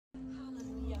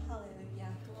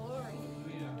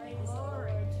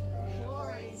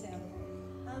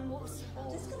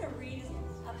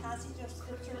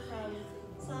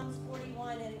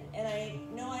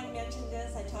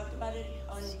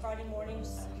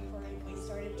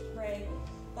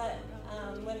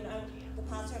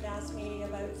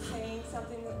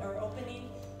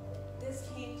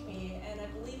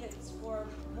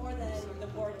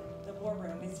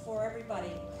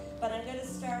going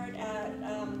to start at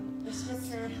the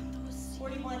scripture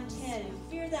 41:10.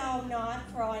 Fear thou not,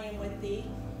 for I am with thee.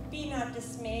 Be not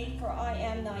dismayed, for I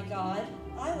am thy God.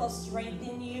 I will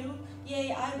strengthen you,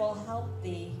 yea, I will help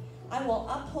thee. I will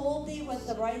uphold thee with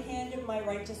the right hand of my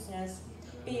righteousness.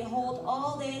 Behold,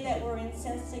 all they that were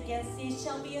incensed against thee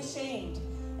shall be ashamed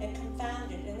and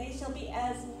confounded, and they shall be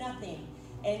as nothing.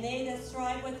 And they that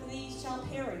strive with thee shall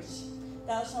perish.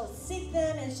 Thou shalt seek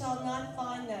them and shalt not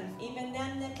find them, even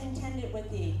them that contended with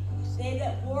thee. They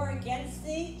that war against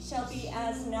thee shall be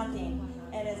as nothing,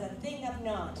 and as a thing of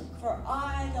naught. For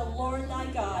I, the Lord thy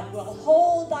God, will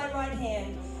hold thy right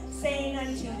hand, saying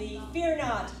unto thee, fear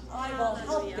not, I will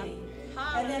help thee.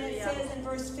 And then it says in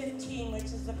verse 15, which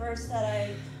is the verse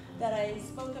that I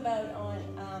spoke about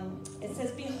on, it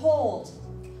says, behold,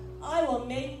 I will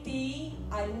make thee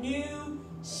a new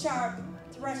sharp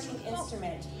threshing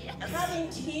instrument. Having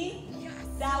teeth,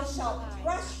 thou shalt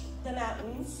thresh the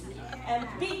mountains, and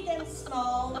beat them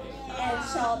small, and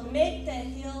shalt make the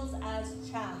hills as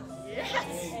chaff. Yes.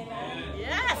 Amen.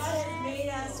 Yes. God has made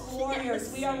us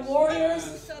warriors. We are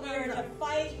warriors. We are to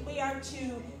fight. We are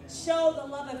to show the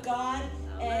love of God.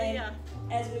 And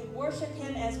as we worship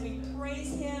Him, as we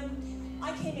praise Him,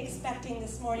 I came expecting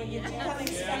this morning. Did you come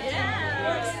expecting?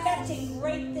 We're expecting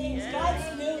great things.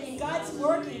 God's moving. God's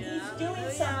working. He's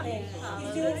doing something.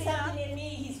 He's doing something in me.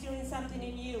 He's doing something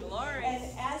in you. And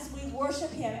as we worship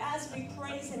Him, as we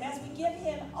praise Him, as we give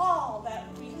Him all that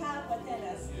we have within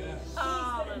us, He's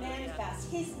going to manifest.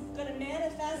 He's going to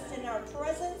manifest in our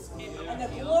presence, and the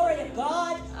glory of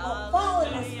God will fall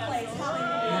in this place.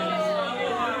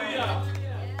 Hallelujah.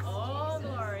 Oh,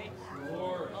 glory.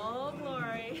 Oh,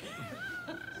 glory.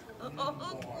 Oh,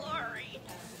 glory.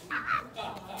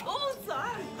 Oh,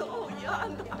 santo.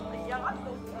 Yanda.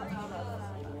 Yanda.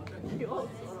 Dios.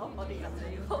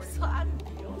 Oh, santo.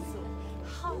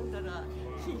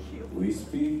 We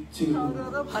speak to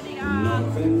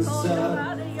north and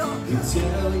south. We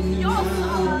tell you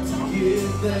now to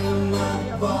give them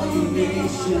up all your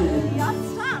nation.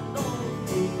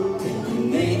 In the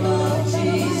name of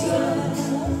Jesus,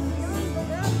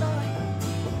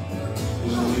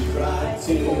 we cry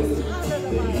to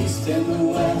the east and the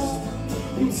west.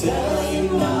 We tell you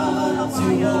not to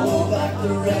hold back the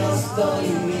rest of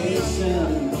your nation.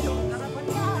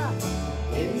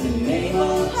 In the name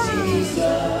of Jesus,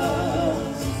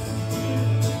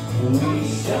 we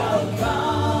shall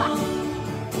come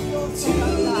to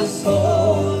this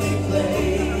holy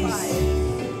place.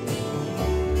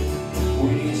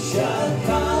 We shall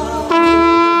come.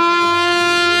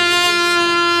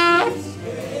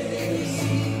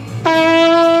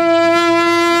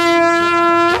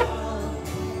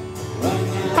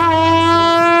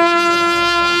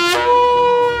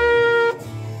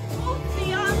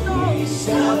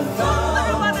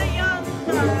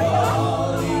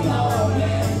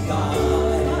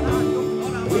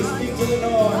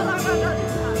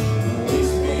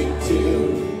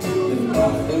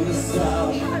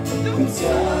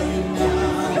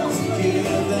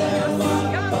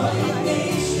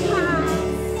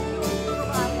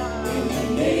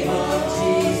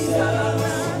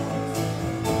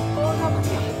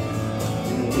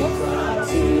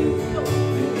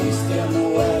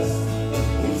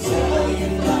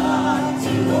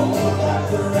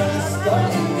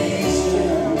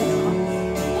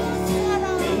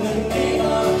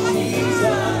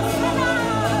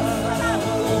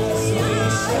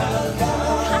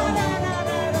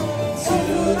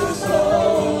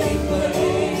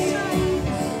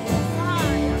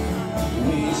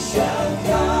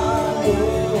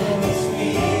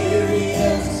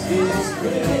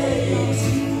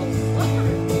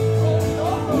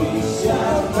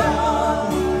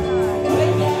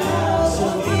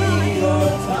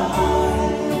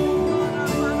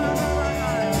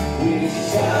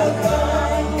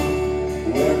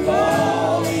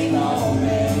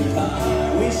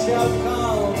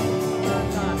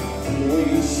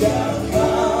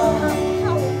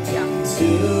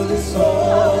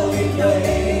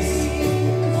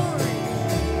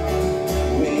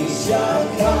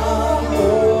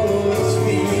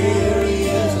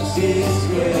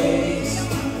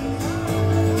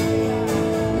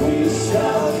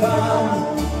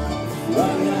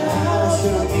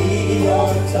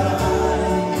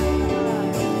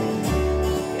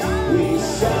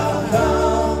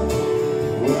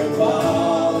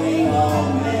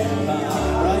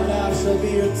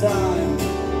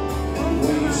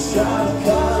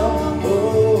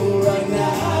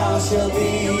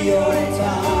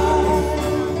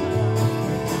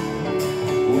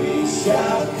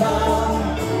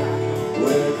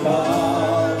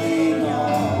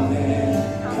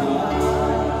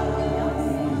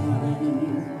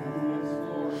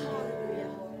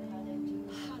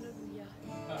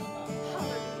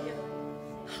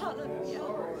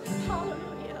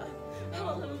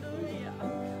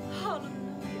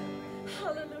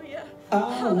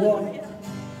 I walk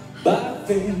by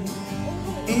faith,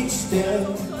 each step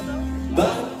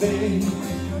by faith,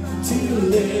 to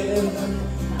live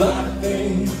by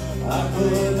faith. I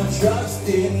put my trust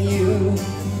in you.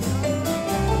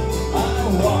 I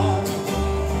walk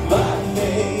by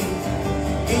faith,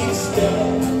 each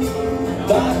step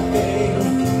by faith,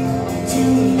 to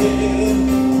live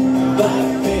by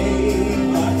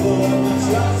faith. I put my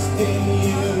trust in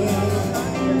you.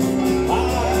 I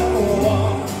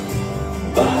walk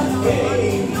by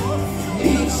faith,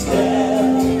 each step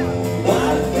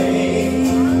by faith,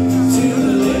 to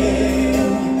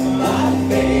live by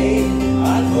faith.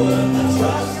 I put my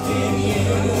trust in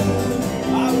you.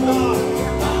 I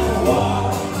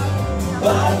walk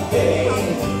by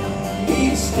faith,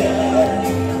 each step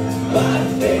by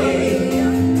faith,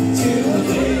 to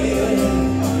live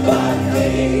by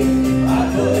faith. I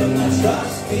put my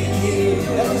trust in you.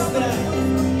 Every step,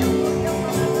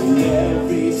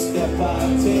 every step I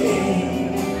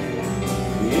take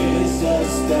is a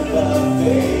step of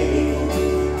faith,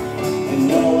 and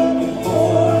no weapon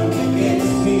formed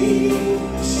against me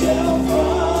shall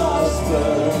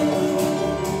prosper.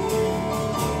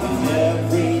 And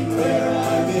every prayer I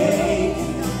make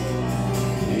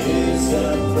is a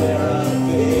prayer of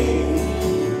faith.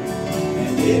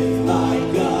 And if my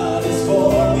God is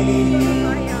for me,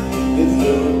 then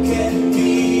who can be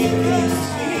against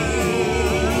me?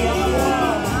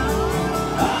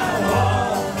 I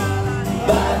walk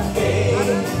by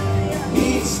faith,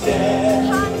 each step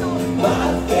by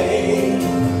faith,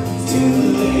 to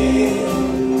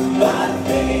live by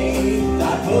faith. I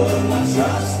put my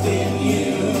trust in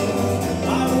you. I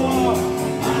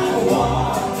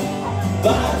walk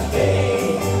by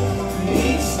faith,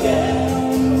 each step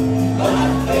by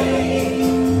faith,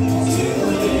 to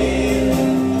live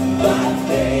by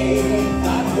faith. I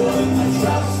put my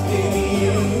trust in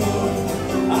you.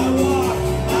 I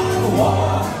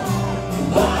walk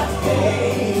by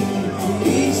faith,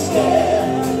 each step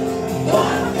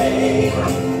by faith,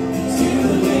 to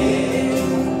live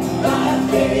by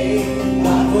faith. I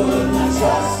put my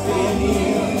trust in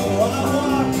you.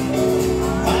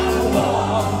 I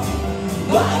walk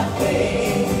by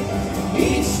faith,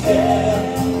 each step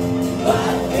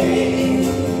by faith,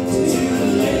 to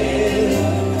live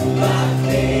by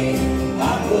faith. I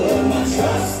put my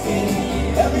trust in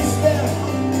every step.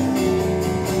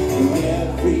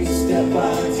 Every step I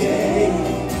take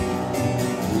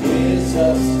is a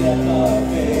step of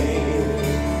faith,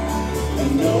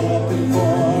 and no weapon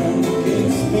formed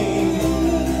against me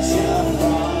shall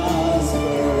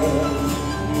prosper.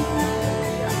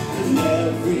 And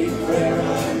every prayer I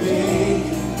make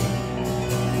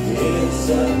is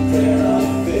a prayer of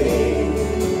faith.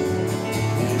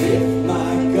 And if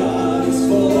my God is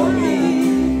for me,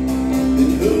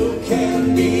 then who can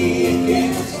be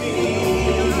against me?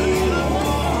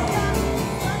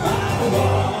 I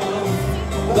walk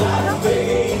by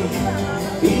faith,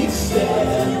 each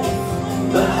step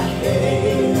by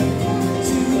faith,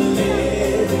 to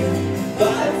live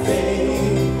by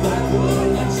faith. I put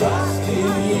my trust in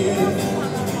you.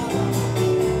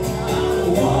 I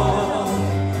walk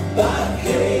by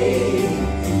faith,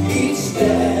 each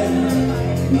step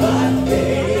by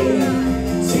faith,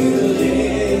 to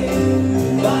live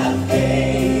by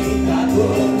faith. I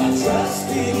put my trust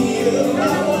in you.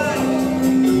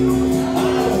 I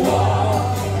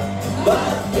walk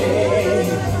by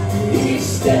faith, each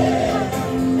step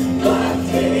by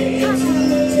faith, to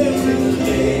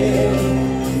live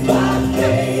by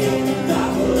faith. I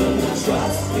put my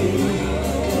trust in you.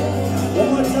 One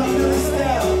more time, every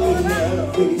step, and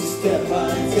every step I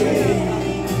take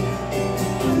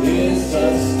is a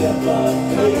step of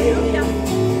faith,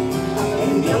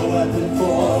 and no weapon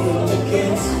formed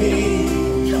against me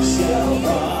shall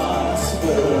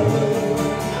prosper.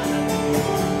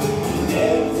 And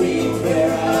every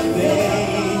prayer I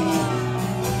make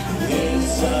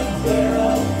is a prayer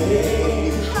of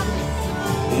faith.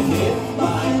 And if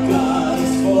my God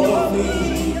is for me,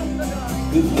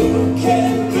 then who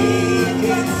can be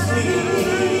against me?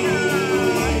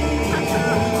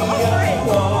 I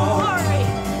walk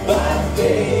by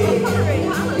faith,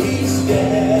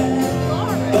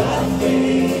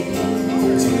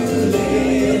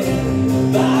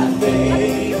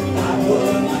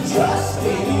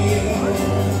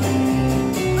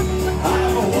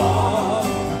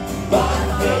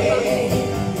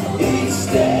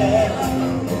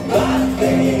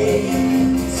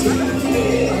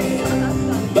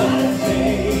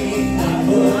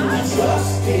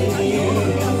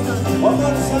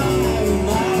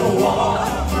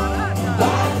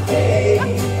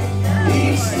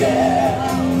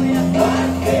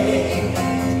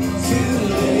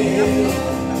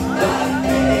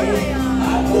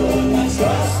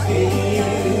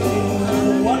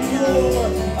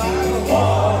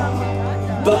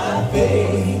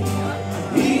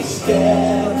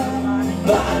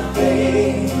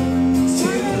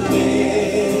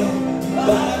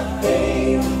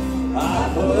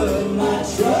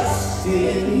 trust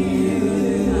in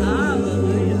you.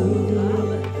 Hallelujah.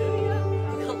 Hallelujah.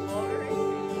 Glory.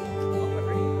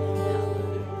 Glory.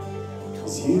 Hallelujah.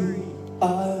 'Cause you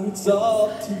are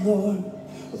exalted, Lord,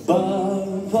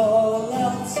 above all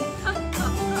else.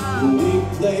 We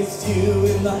place you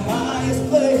in the highest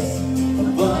place,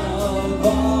 above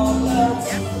all else.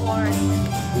 Yes, Lord.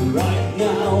 Right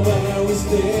now where we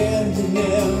stand and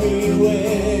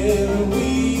everywhere we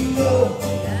go,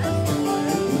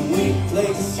 we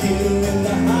place you in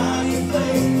the highest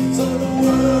place, so the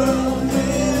world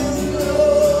will know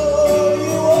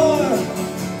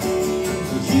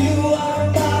you are a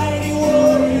mighty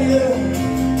warrior,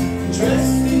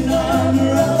 dressed in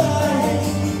armor of light,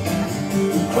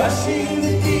 crushing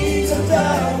the deeds of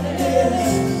darkness.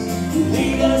 You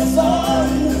lead us on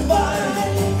the fight.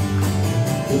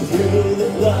 Through the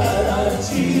blood of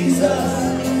Jesus,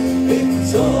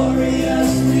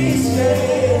 victorious we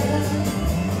stand.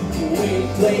 We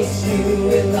place you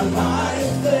in the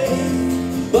highest place,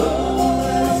 above all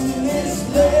else in this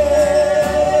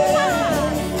land.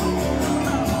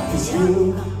 'Cause you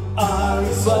are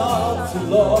exalted,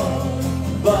 Lord,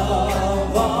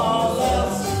 above all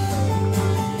else.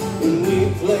 And we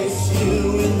place you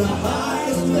in the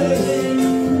highest place,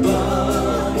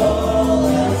 above all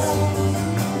else.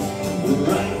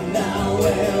 Right now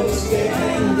where we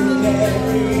stand and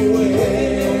everywhere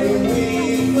we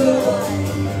go,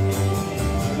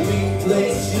 we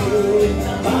place you in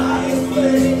the highest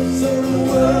place, so the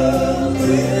world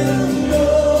will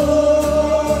know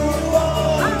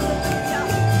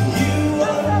you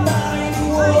are a mighty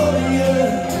warrior,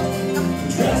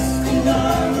 dressed in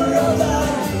armor of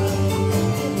light,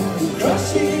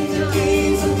 crushing the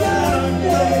deeds of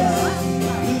darkness.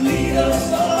 You lead us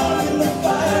on in the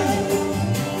fight.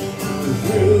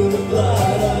 Through the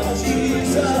blood of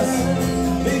Jesus,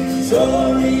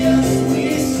 victorious we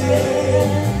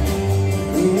stand.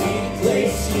 We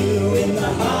place you in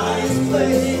the highest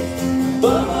place,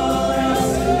 above all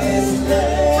else in this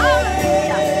land.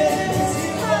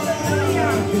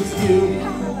 'Cause you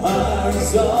are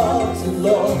exalted,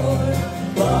 Lord,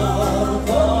 above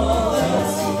all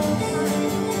else.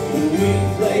 We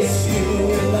place you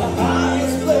in the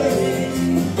highest place,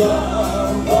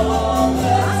 above all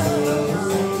else.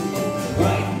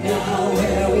 Right now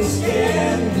where we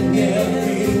stand and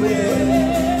everywhere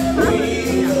we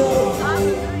go,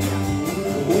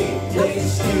 we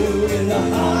place you in the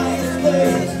highest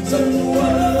place, so the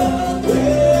world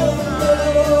will know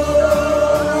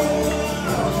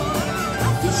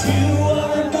that you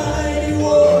are a mighty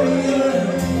warrior,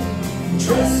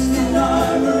 dressed in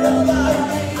armor of light,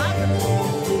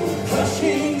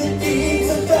 crushing the deeds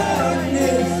of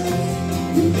darkness.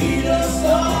 You lead us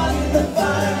on in the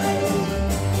fight.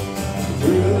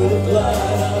 Through the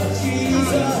blood of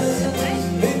Jesus,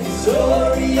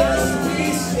 victorious we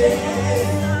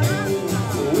stand.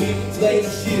 We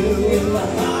place you in the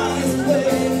highest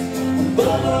place,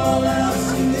 above all else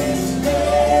in this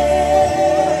land.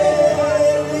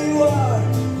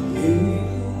 You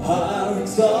are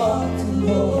exalted,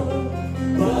 Lord,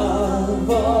 above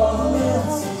all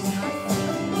else.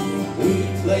 We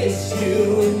place you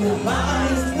in the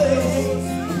highest place,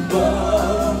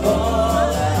 above all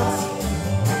else.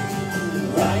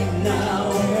 Right now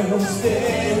where we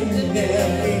stand and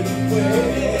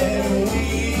everywhere we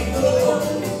go,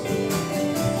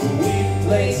 we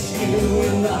place you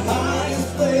in the highest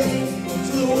place,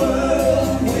 so the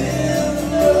world will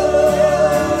know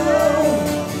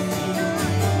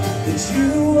that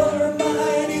you are a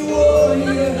mighty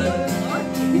warrior,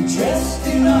 dressed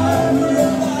in armor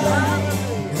of light,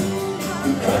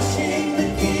 crushing the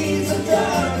deeds of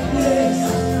darkness.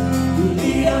 You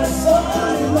lead us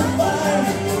on in the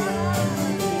fight.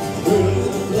 Through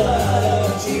the blood of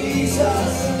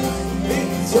Jesus,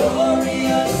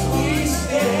 victorious we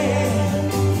stand.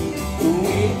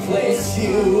 We place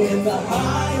you in the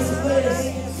highest place,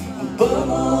 above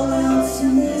all else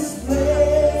in this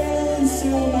land. Say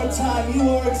one more time, you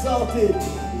are exalted.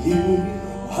 You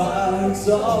are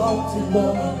exalted,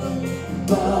 Lord,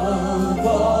 above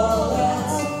all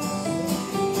else.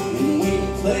 And we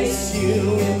place you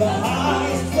in the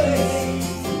highest place,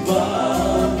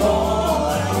 above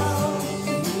all else.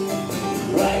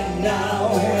 Right now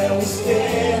where we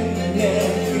stand and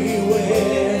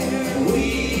everywhere we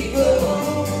go,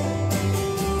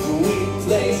 we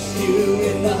place you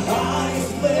in the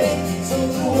highest place, so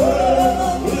the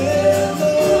world will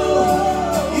know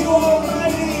you are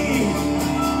mighty.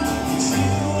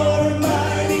 You are a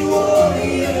mighty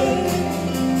warrior,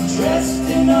 dressed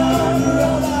in armor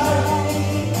of light,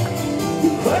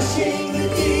 crushing the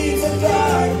deeds of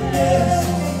darkness.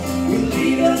 You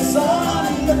lead us on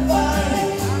in the fight.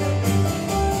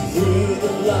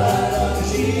 blood of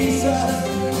Jesus,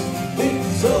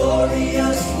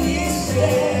 victorious we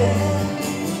stand.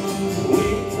 We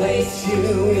place you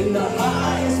in the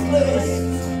highest place,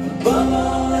 above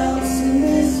all else in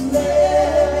this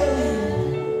land.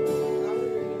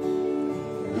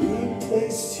 We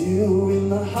place you in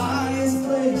the highest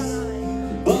place,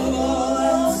 above all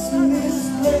else in this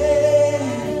land.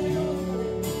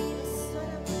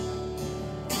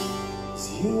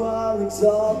 You are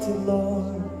exalted,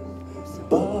 Lord,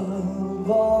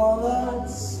 above all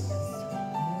else.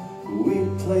 We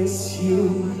place you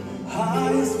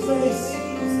highest place,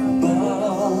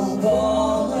 above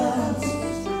all else.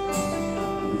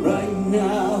 Right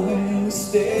now we're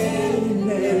standing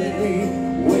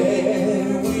everywhere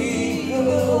we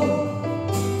go.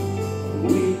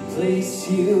 We place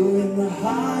you in the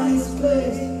highest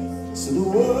place, so the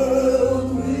world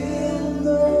will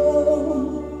know.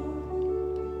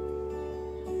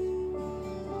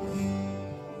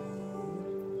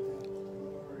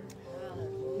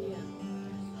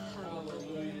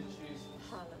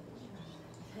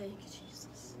 Thank you,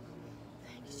 Jesus.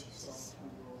 Thank you, Jesus.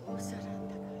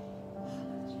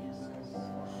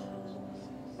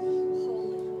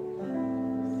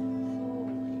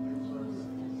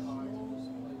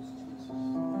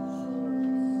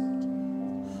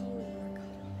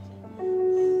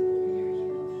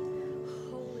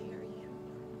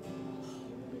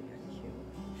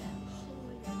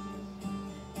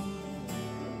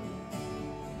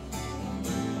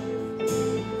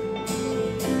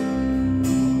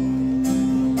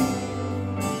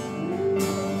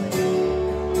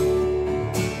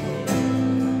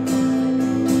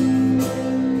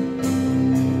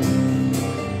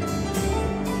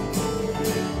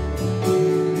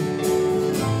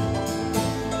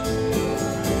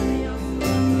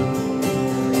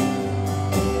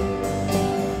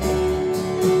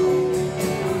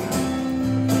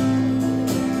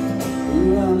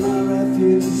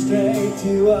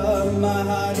 You are my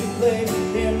hiding place,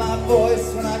 hear my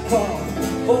voice when I call.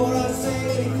 Before I say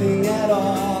anything at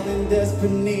all, in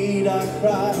desperate need I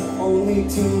cry, only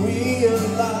to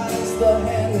realize the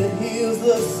hand that heals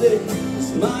the sick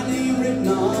is my name written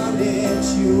on it.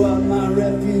 You are my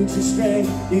refuge and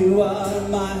strength, you are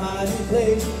my hiding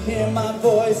place, hear my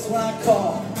voice when I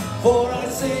call. Before I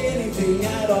say anything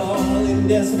at all, in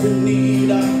desperate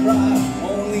need I cry,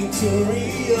 only to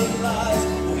realize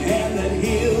the hand that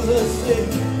heals the sick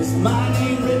is my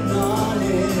name written on it.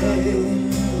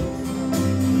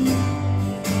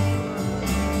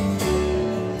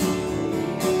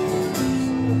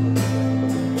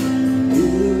 You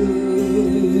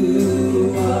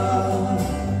are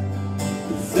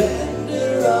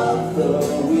defender of the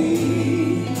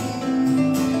weak.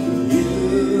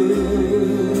 You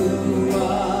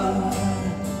are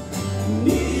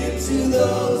near to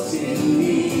those in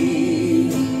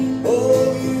need. Oh,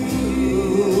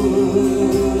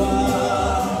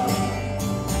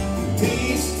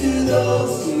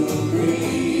 those who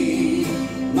grieve,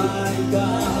 my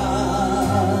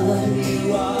God,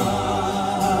 you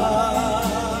are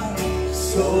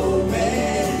so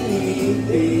many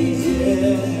things,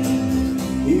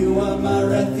 yeah. You are my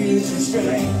refuge and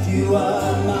strength, you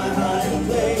are my hiding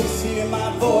place. Hear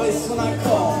my voice when I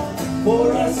call,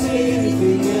 before I say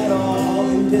anything at all.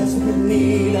 In desperate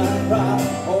need I cry,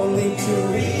 only to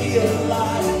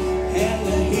realize the hand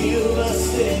that healed the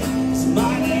sick is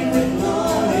my name written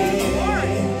on it.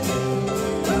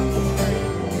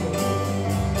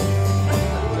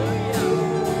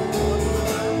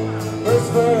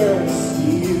 Verse,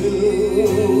 you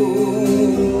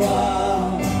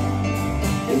are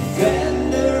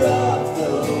defender of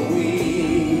the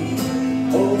weak.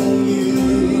 Oh, you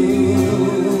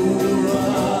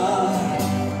are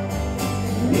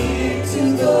near to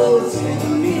those in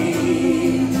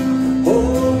need.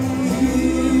 Oh, you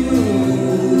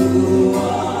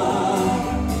are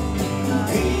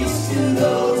peace to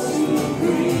those who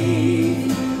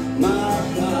grieve. My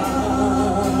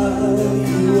God,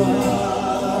 you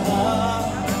are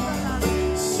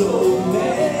so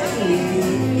many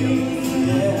things,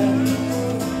 yeah.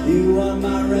 You are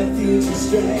my refuge and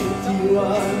strength, you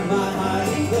are my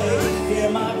hiding place. Hear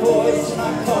my voice when I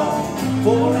call,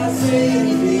 before I say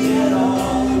anything at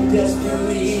all. In desperate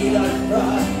need I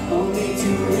cry, only to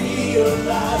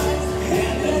realize the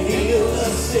hand that heals the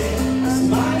sick is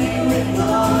my name written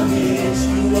on it.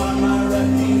 You are my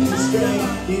refuge and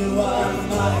strength, you are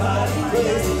my hiding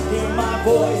place. Hear my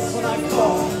voice when I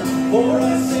call, before I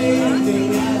say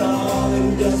anything at all.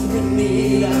 In desperate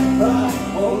need I cry,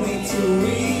 only to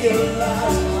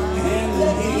realize the hand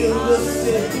that healed the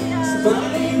sick is my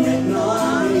name written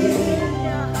on it.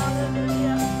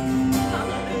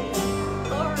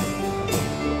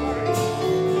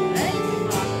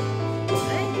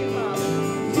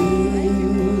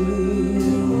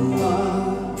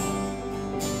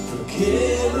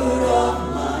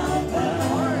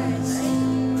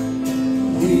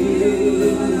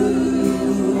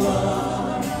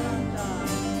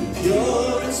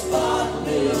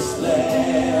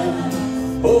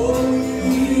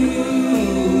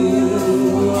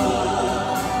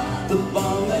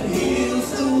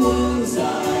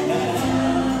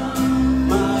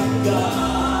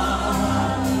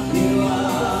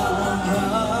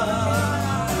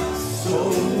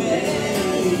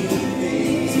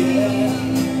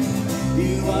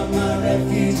 are my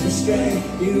refuge and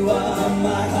strength. You are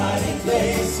my hiding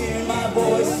place. Hear my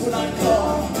voice when I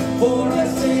call. For I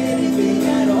say anything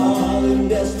at all. In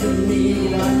desperate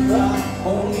need I cry.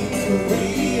 Only to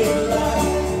realize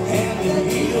and to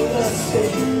heal the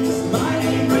sick. Is my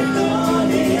name written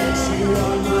on it. You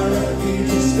are my refuge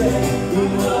and strength. You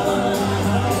are my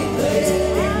hiding place.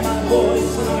 Hear my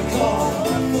voice when I call.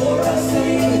 For I say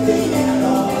anything at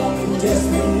all. In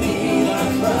desperate need I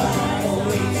cry.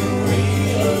 Only to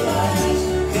realize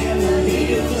and to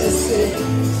heal the sick.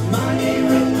 Is my name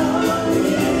written on it.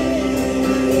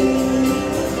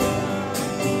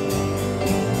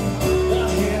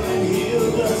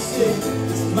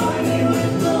 It's my name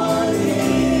written on it.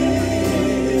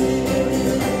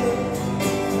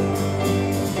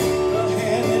 Go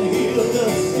ahead and heal the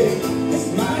sick. It's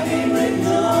my name written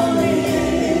on it.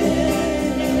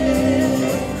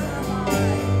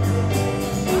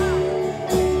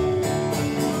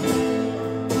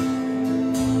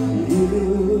 You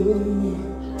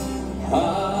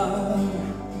are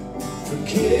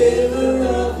forgiver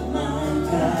of my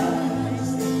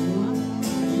past.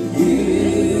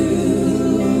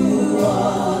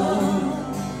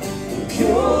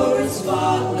 Pure and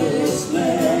spotless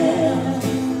Lamb.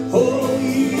 Oh,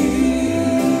 you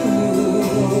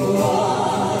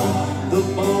are the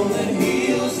bone that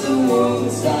heals the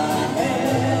wounds I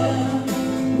have.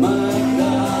 My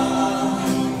God,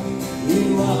 you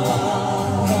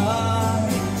are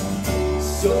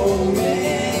so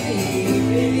many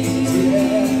things.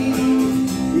 Yeah.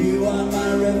 You are my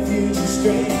refuge and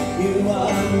strength. You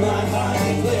are my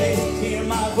hiding place. Hear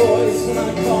my voice when I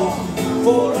call.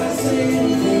 For I say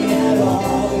anything at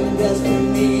all. In desperate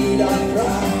need I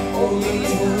cry. Only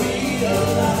to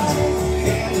realize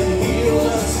and to heal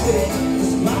the sick.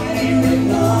 Is my name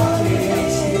written on it.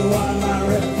 You are my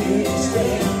refuge and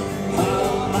strength. You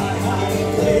are my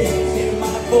hiding place. Hear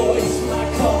my voice when I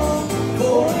call.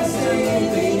 For I say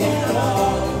anything at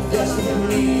all. In desperate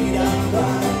need I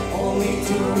cry. Only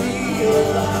to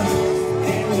realize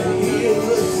and to heal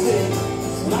the sick.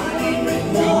 Is my name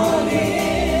written on it.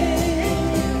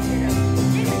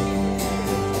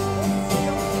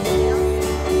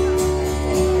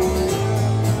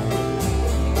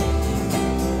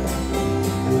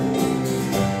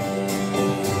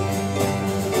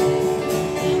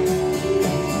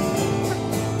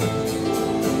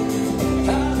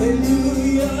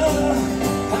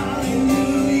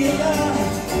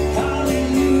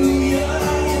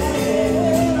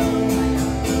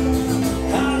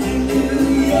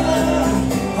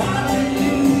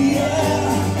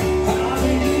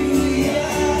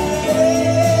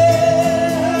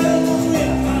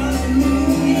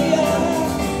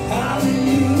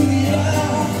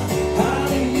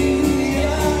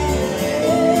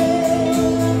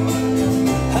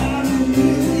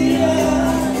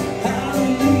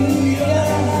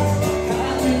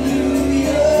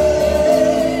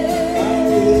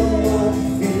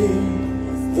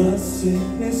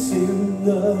 Sickness in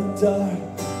the dark,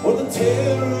 or the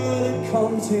terror that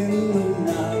comes in the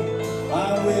night. I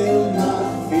will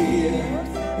not fear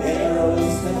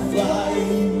arrows that fly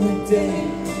in the day.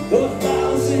 Though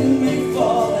 1,000 may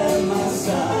fall at my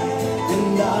side,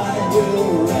 and I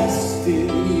will rest in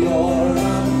your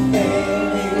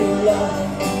unfailing love.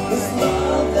 This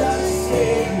love that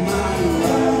saved my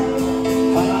life.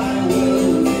 I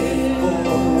will live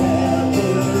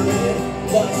forever in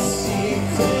the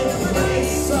secret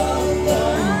place of the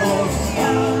Most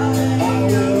High. I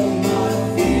will not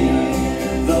fear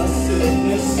the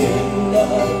sickness in the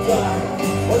dark,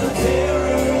 or the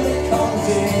terror that comes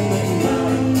in the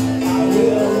night. I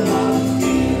will not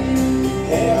fear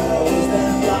arrows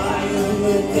that fly in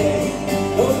the day.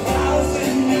 Though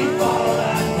 1,000 may fall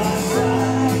at my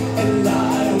side, and I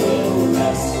will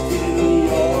rest in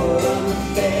your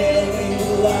unfailing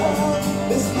love.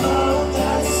 This love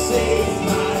that saves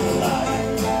my life,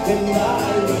 and I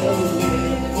will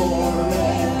live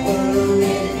forever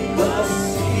in the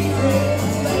secret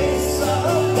place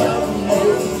of the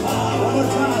Most High.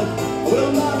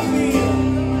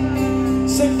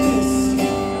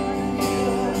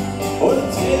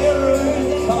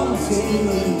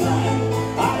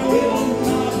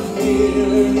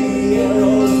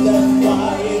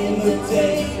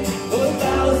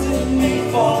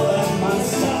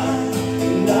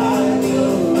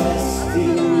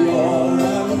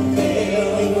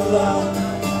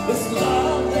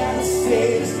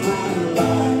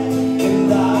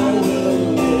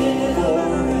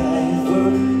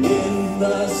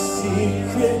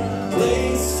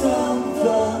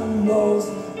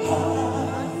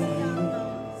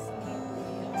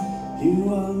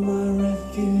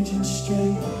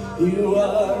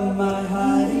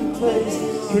 place.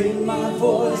 Hear my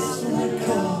voice when I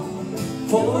call,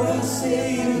 for I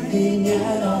say anything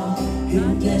at all.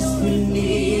 In desperate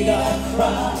need I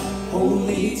cry,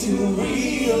 only to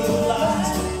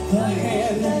realize the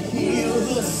hand that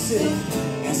heals the sick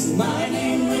has my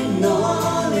name written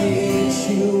on it.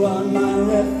 You are my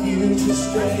refuge and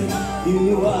strength,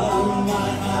 you are my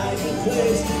hiding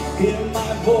place. Hear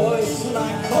my voice when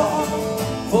I call,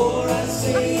 for I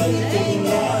say anything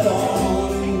at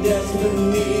all. In desperate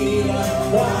need I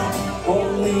cry,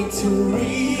 only to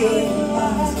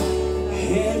realize the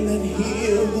hand that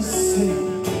heals the sick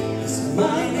has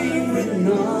my name written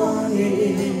on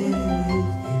it.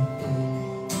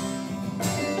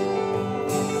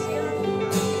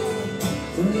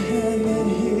 The hand that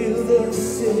heals the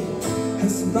sick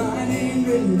has my name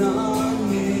written on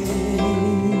it.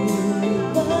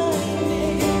 My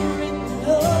name written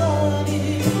on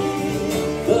it.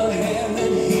 The hand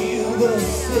that heals the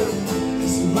sick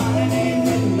has my name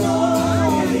written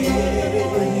on it.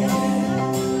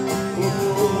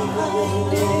 Oh,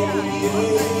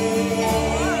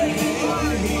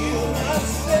 heal my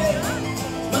sick,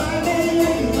 my name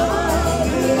written on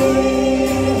it.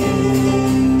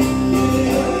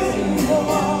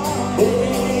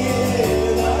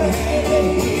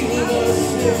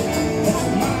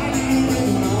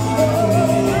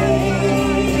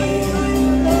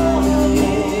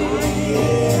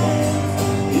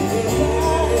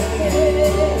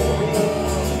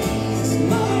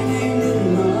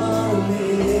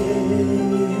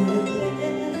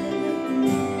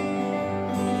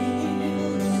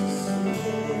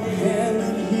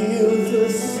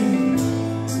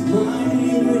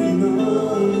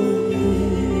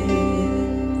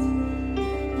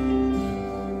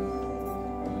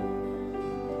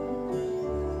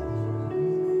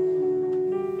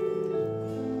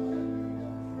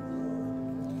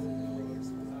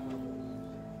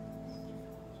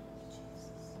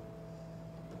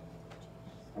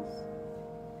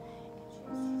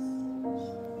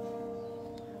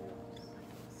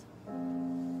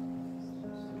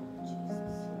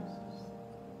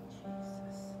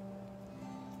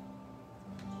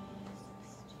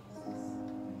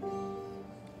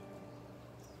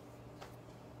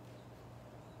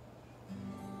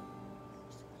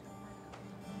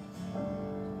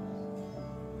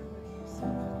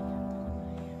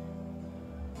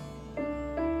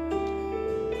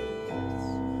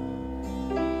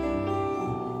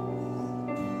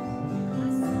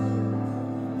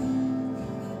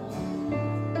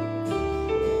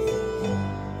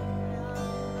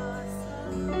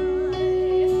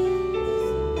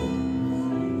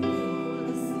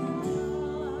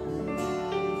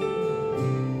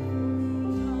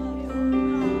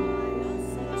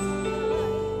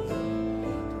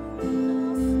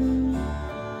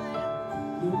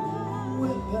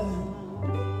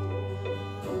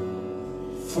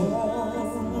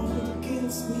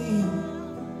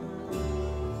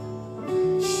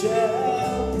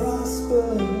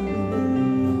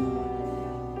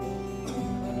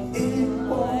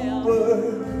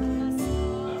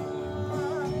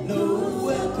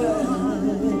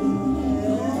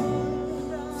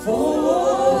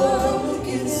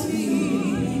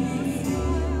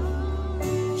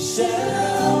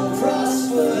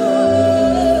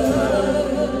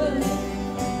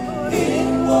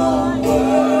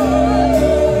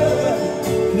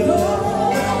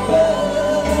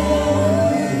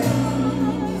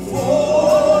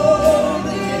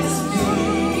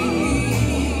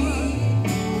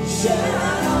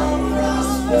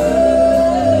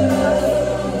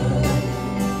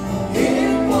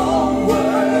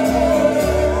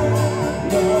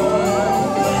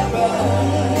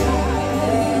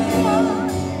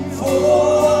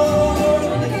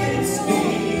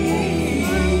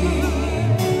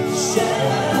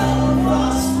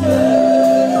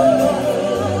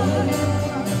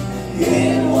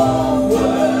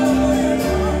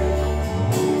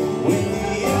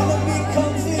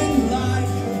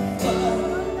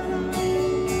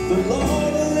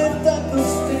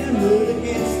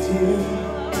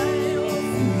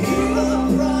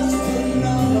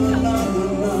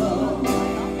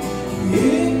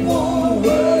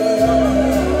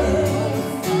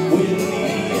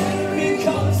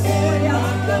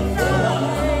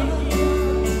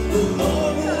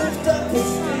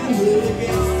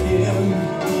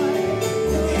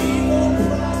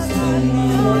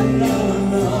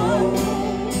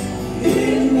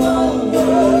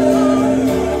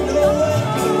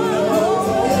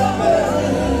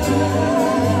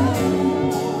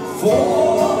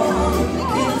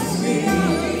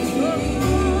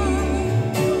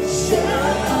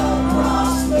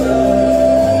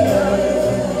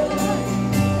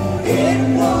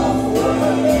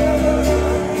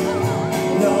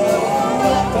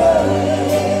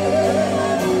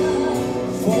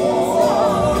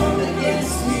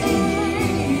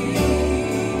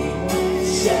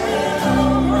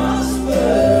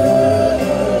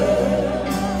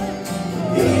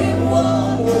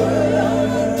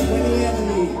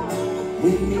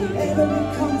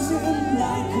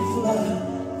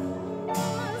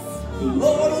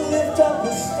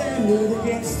 standard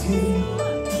against him,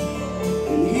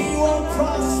 and he won't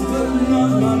prosper, no,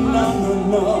 no, no, no,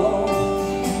 no.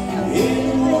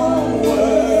 It won't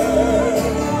work.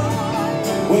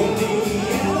 When the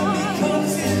enemy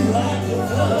comes in like a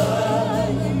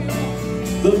flood,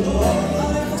 the Lord will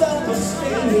lift up a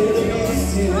standard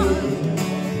against him,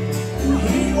 and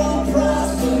he won't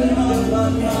prosper, no, no,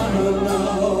 no, no, no.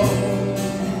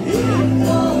 It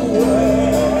won't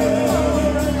work.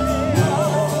 No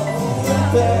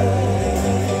weapon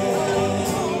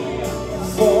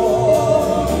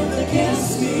formed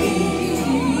against me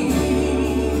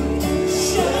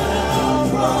shall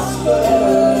prosper.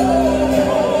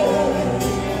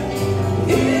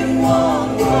 It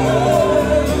won't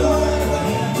work.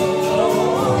 No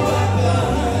weapon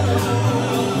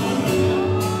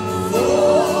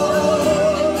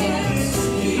formed against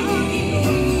me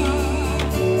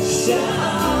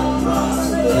shall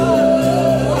prosper.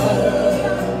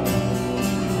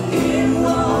 It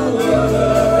won't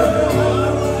work.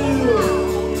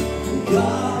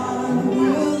 God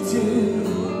will do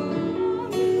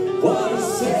what he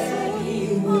said he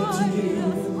would do.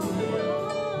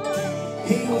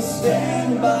 He will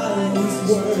stand by his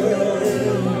word.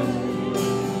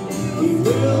 He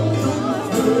will come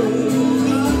through.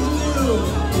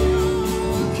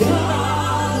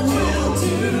 God will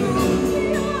do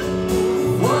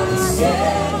what he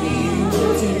said he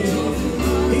would do.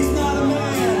 He's not a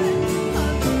man.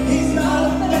 He's not a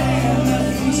man that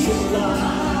he should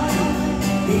lie.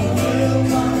 He will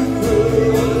come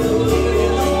through.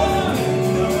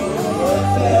 No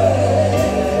weapon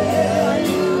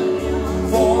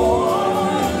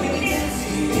formed against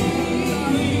me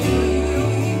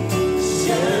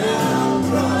shall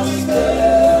prosper.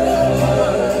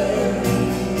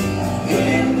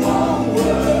 It won't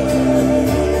work.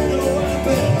 No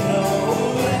weapon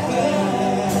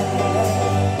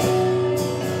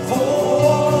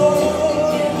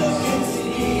formed against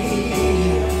me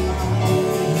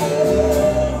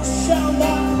shall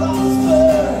not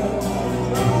prosper.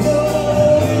 No,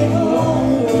 it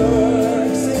won't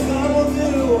work. Say, God will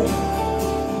do.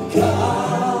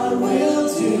 God will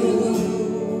do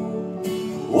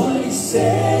what he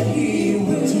said he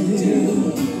would do.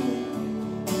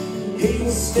 He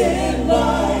will stand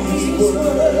by his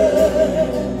word.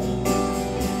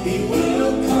 He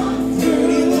will come through.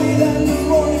 Do you believe that this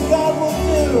morning? God will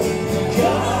do.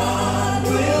 God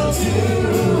will do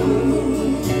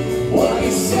what he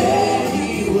said he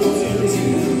will do.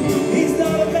 He's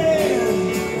not a man.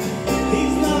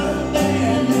 He's not a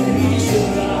man that he should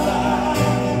lie.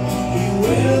 He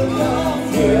will come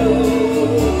through.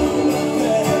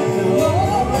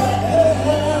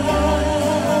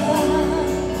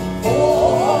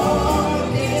 For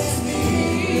against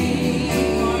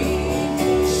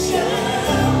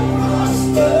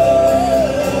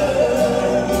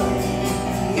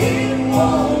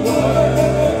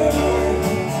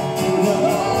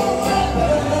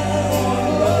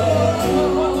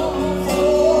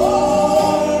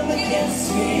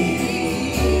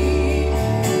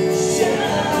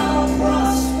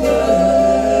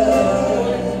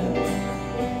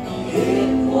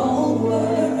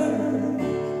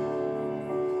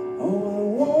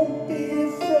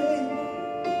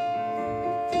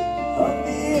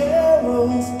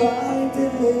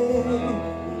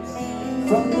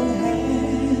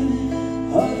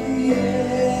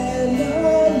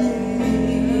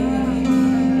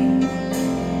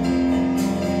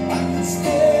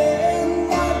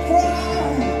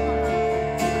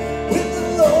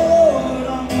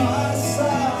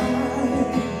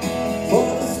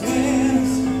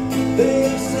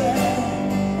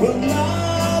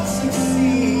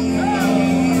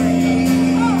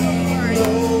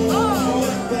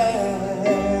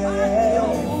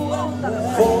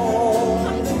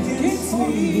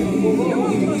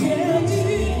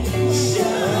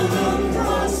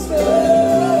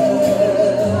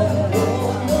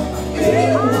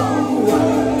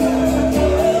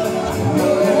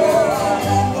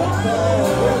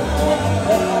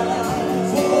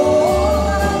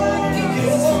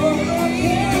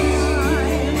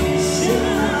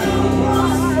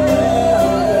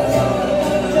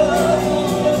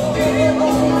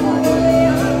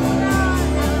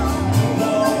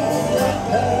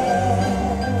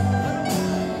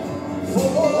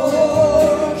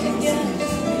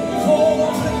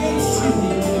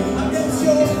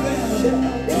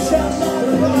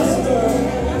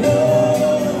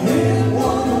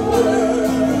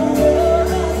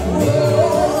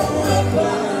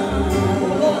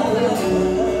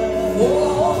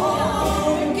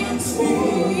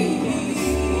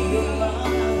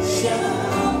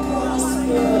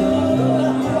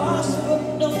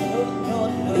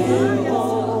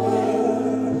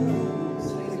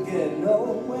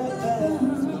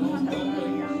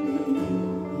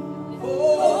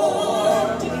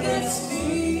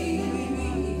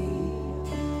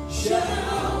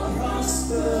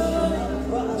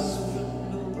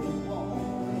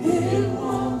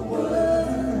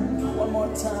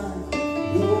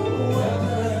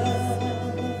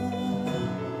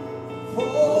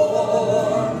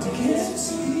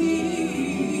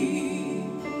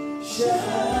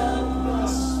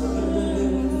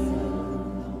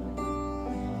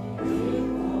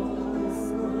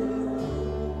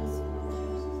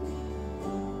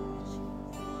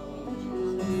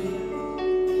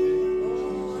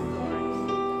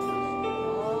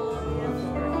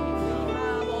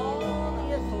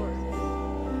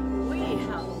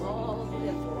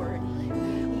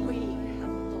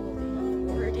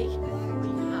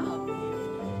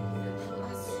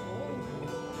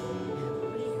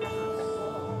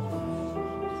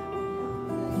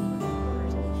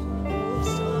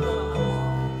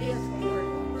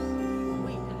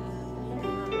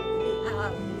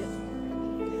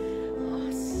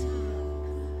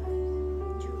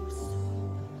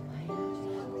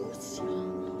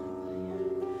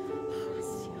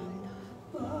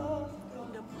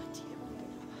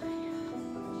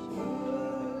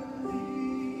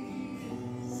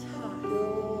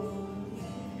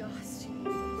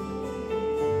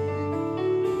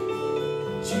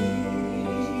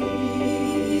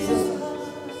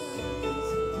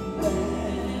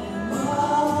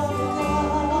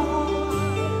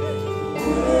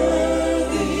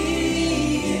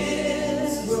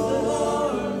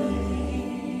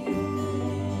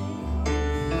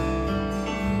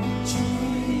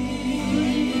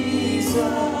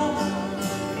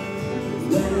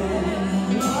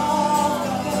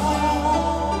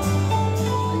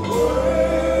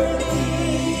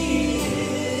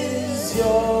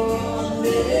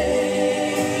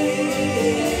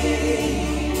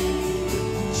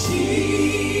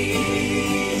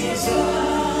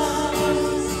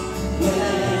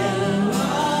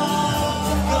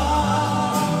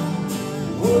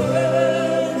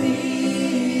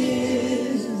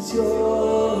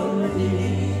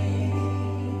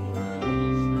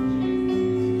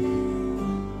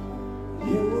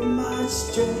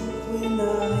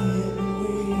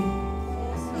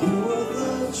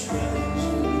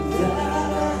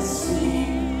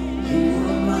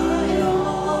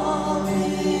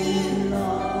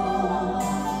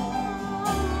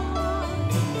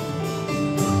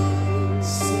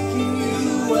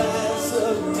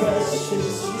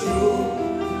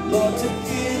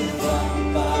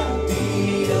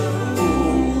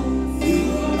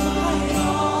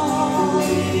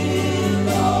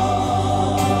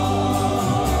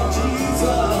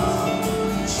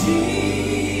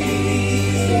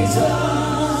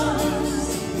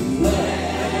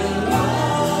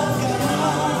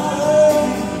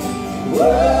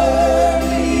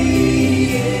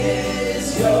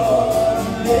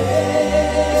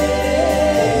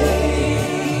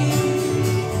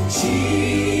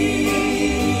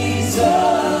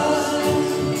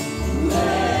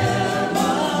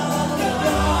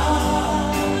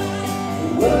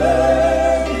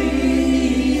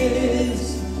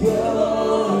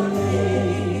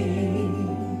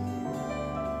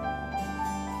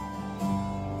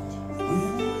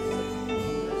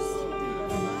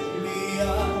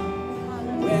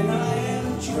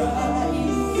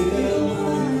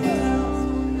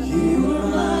You are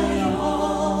my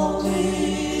all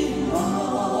in all.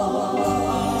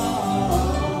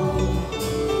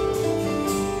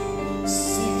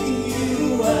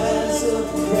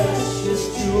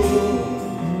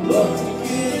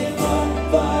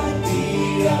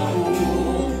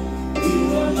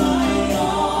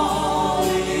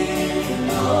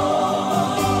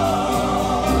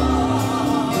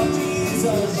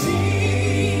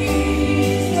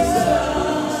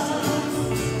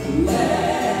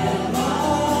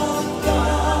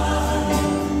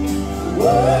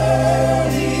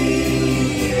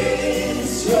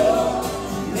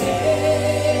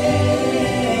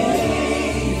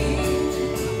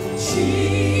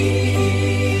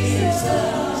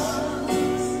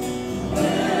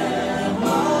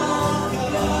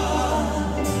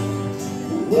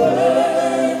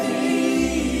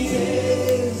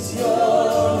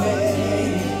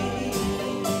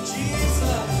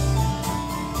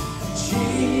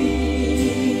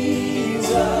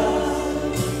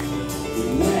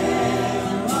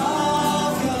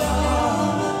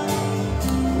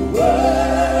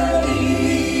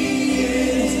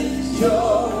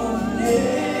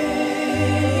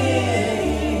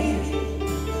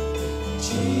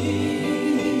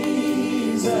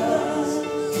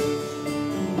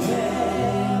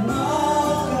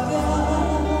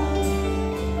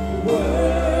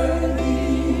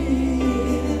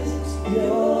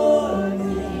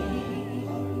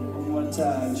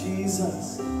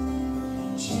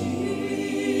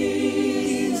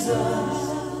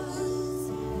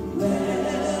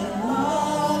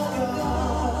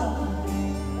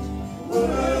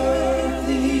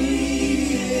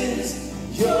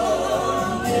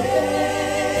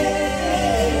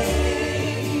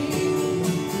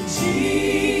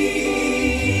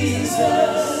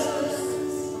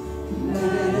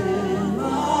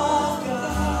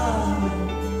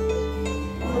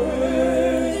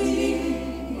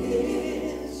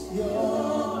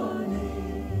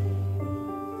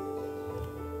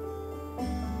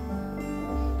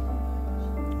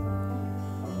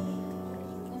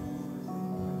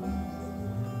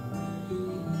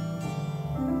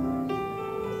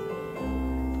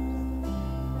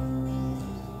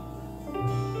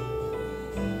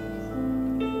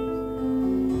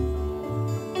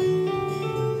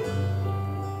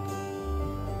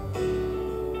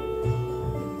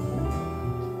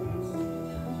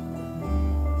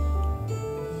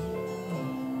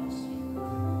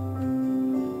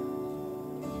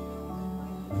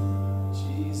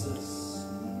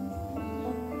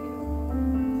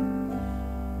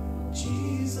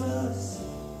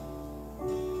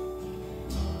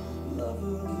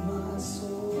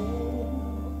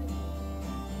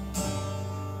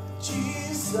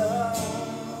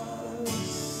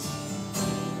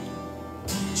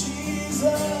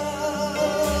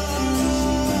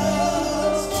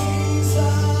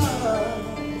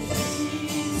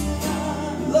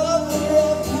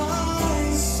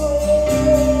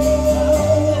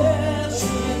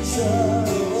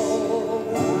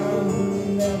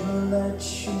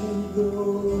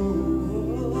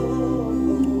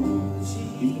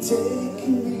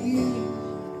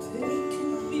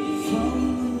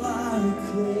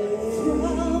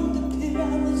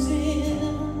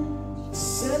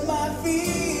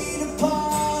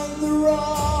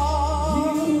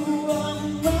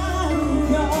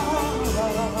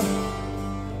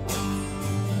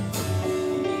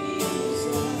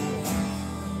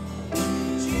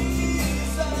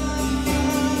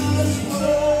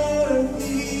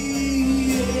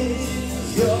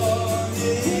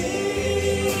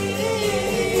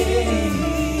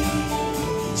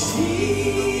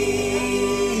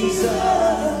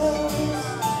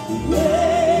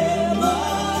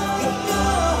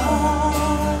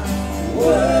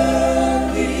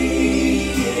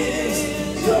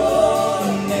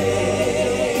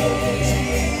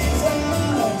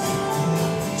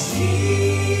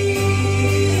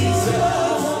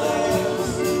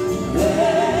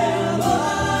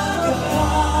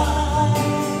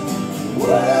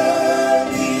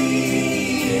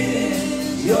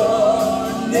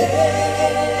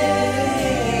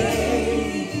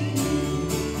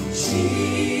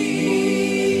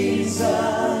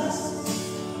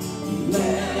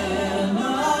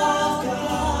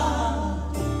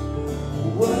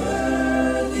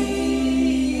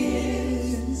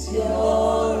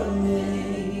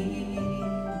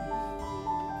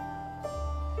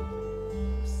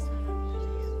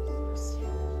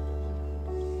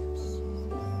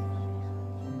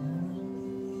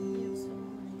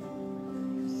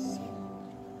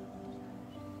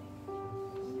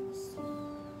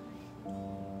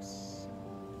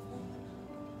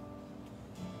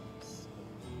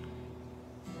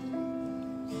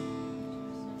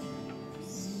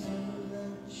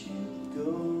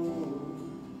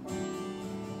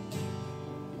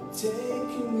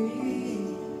 Taking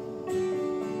me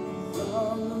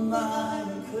from the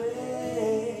miry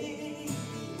clay.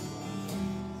 You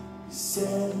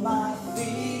set my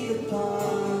feet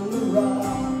upon the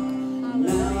rock.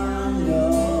 Now I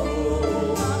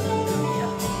know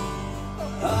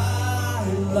I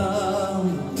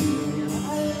love you.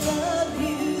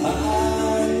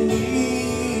 I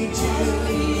need you.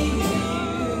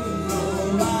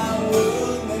 Though my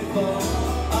world may fall,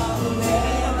 I'll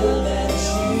never let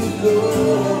you go.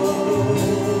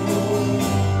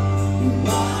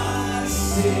 My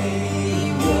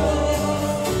Savior,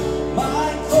 my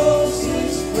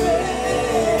closest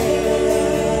friend,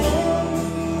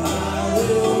 I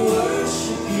will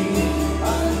worship you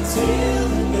until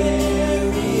the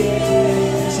very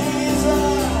end.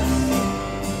 Jesus,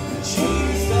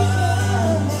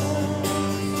 Jesus,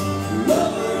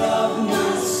 lover of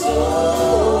my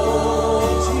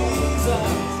soul.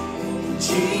 Jesus,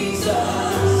 Jesus,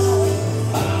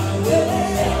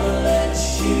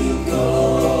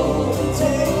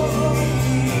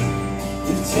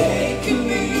 taking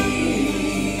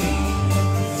me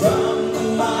from the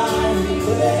miry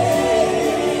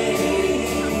clay.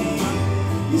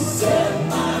 You set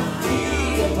my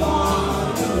feet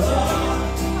upon the rock.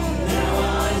 Now I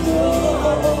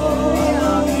know I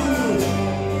love you.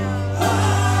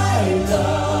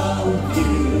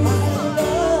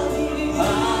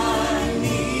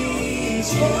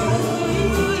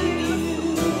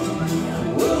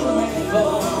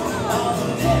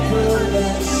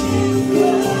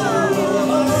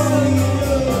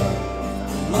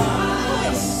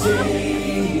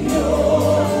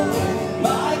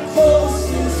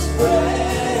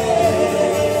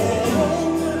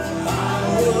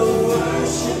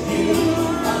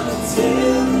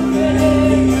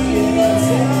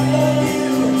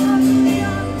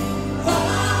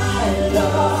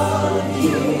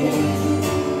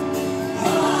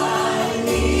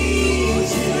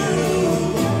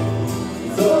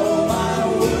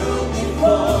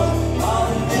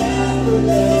 never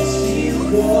let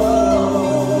you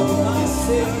go. My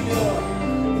Savior,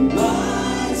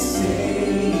 my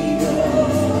Savior,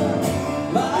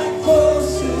 my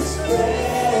closest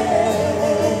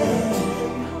friend.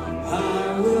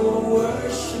 I will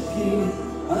worship you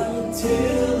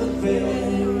until the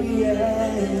very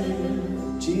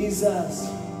end. Jesus,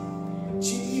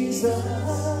 Jesus,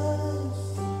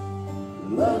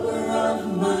 lover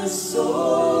of my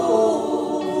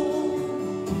soul.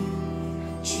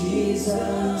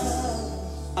 Jesus,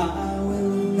 I will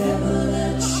never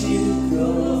let you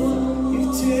go.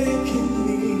 You've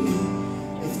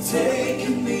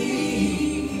taken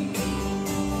me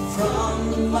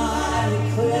from the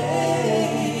mighty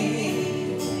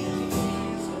clay.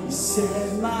 You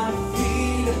set my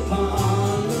feet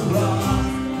upon the rock.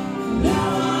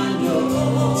 Now I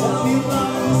know. Tell me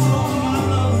love is all I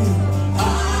love. I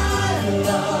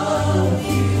love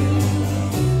you.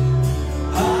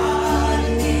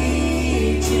 I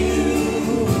need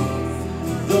you.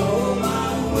 Though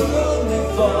my world may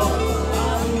fall,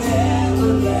 I'll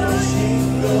never let you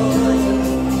go.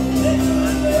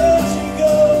 Never let you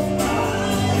go.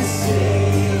 My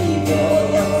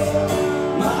Savior,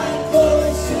 my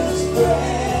closest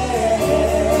friend.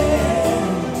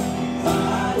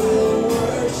 I will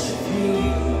worship you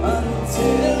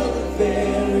until the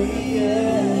very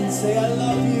end. Say, I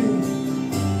love you.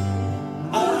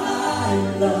 I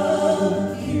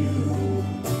love you.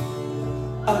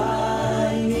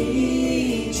 I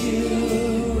need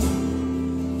you.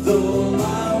 Though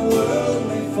my world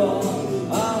may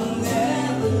fall, I'll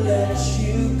never let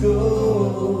you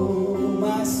go.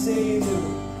 My Savior,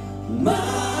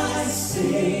 my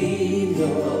Savior,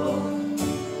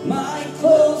 my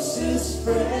closest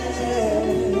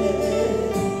friend.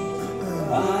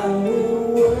 I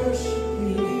will worship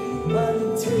you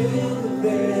until the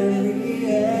very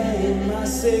end. My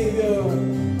Savior,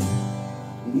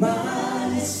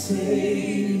 my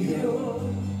Savior,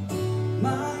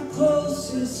 my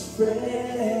closest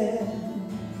friend.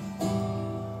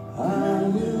 I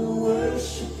will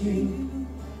worship you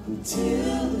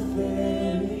until the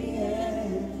very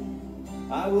end.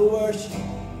 I will worship you.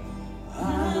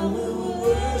 I will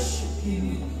worship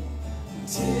you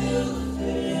until the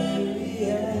very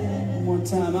end. One more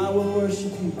time, I will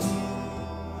worship you.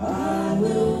 I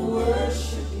will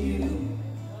worship you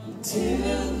until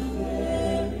the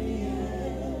very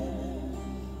end.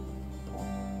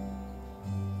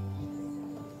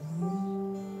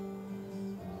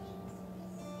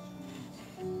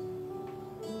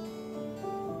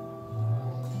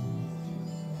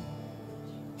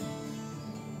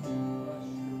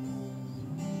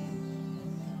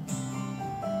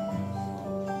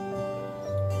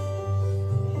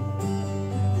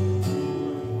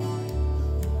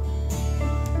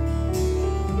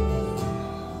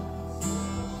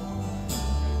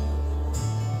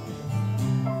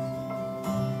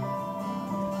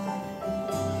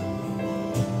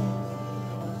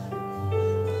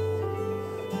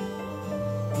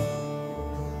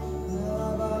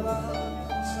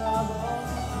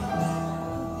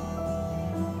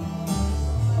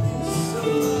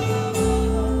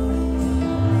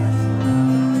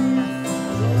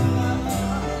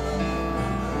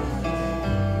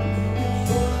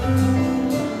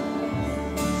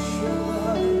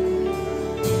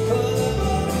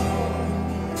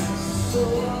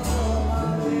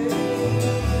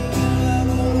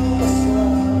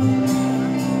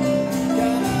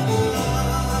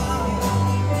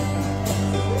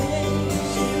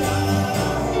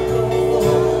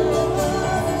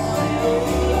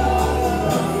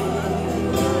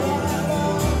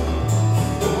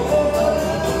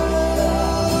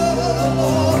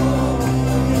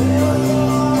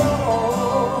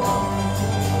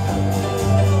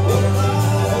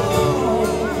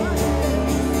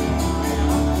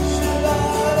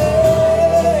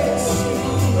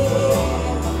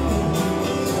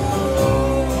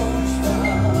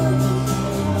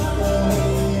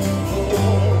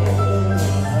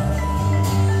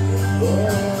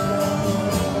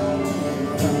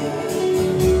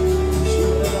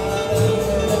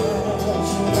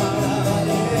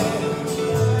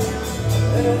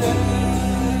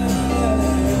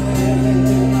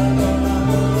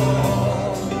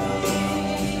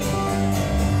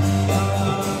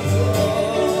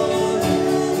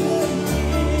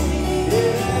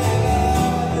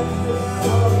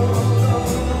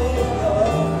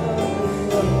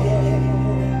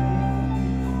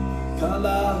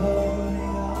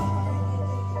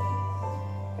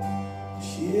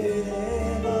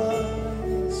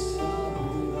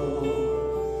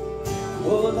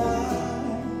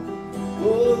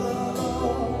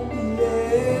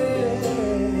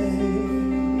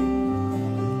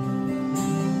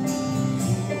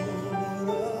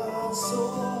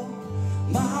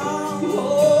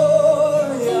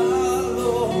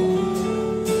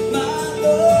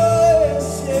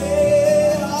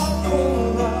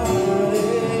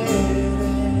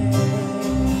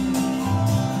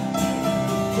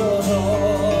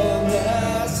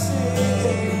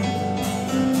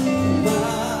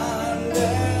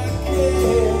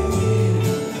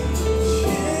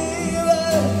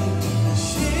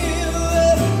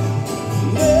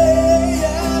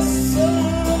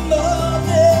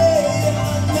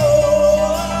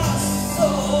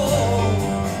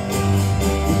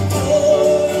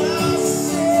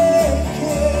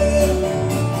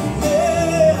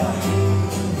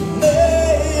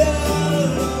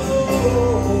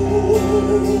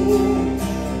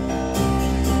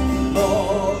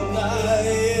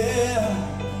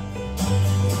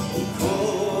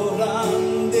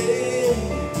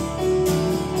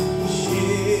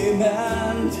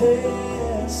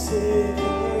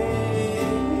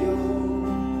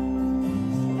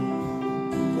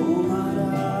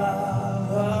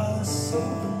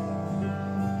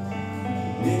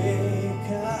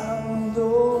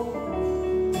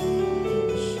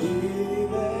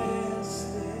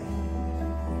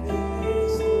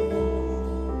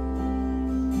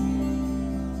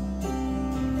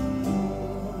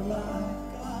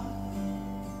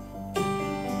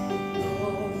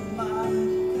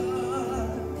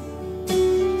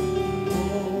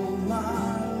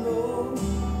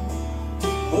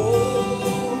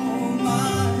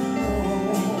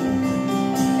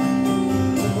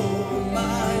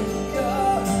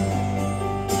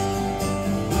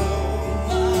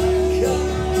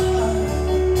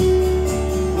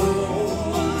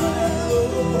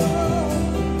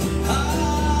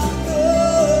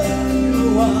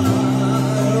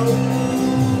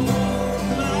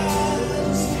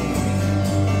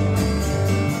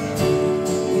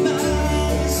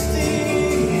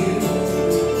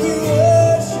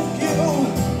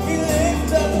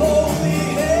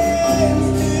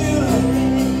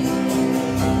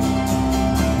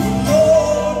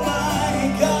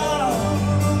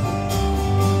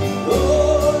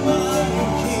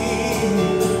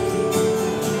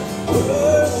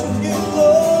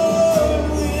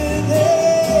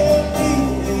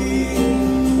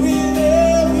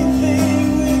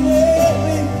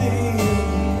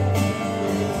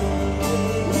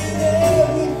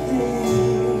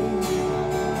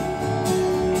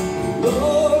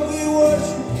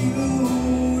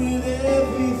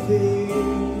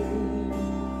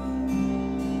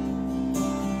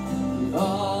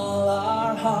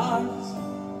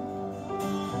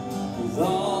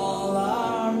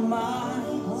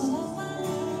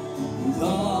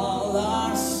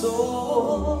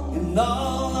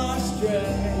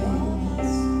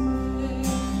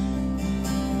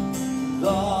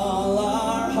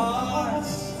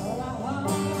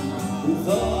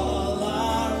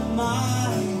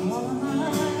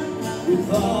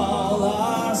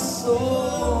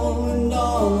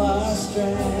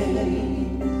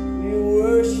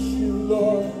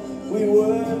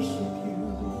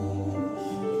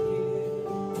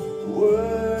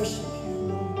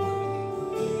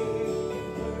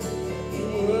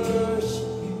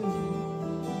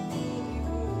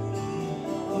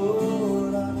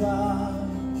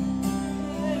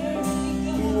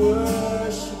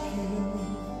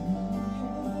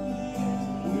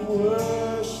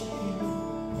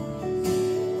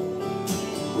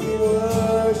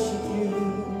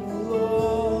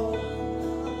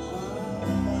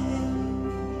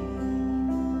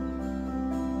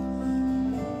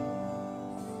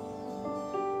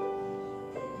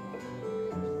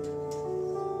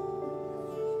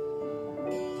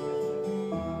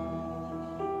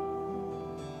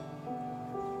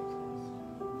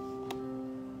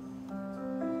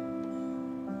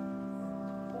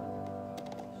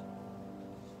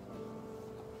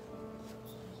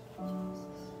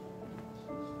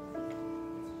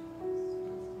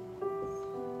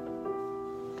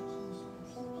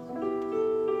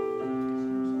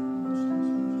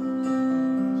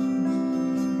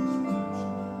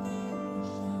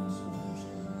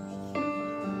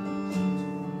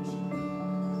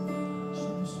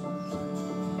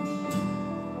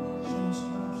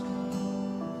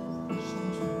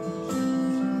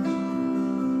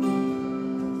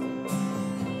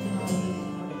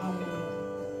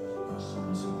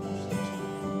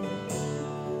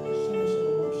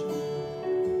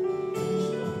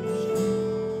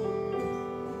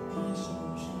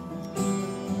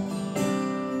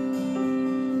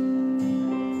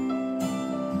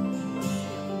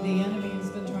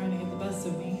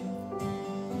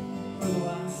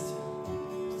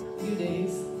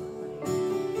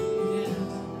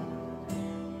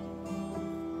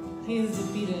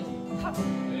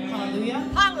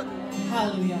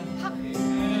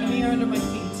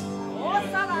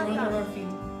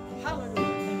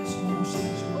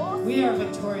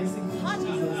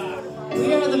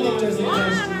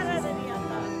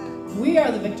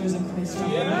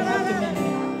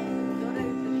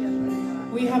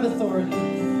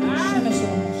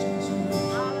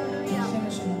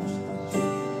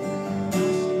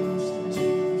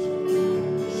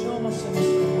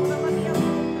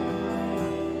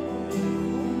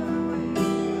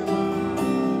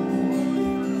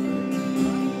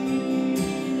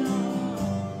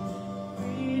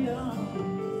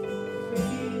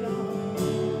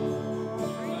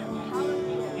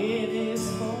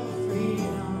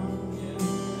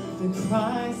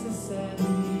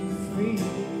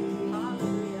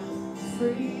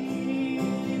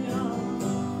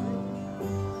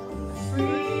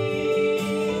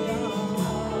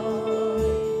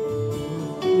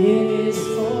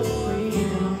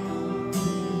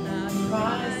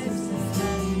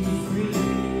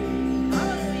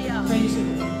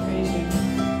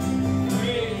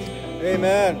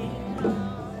 Amen.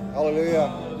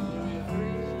 Hallelujah.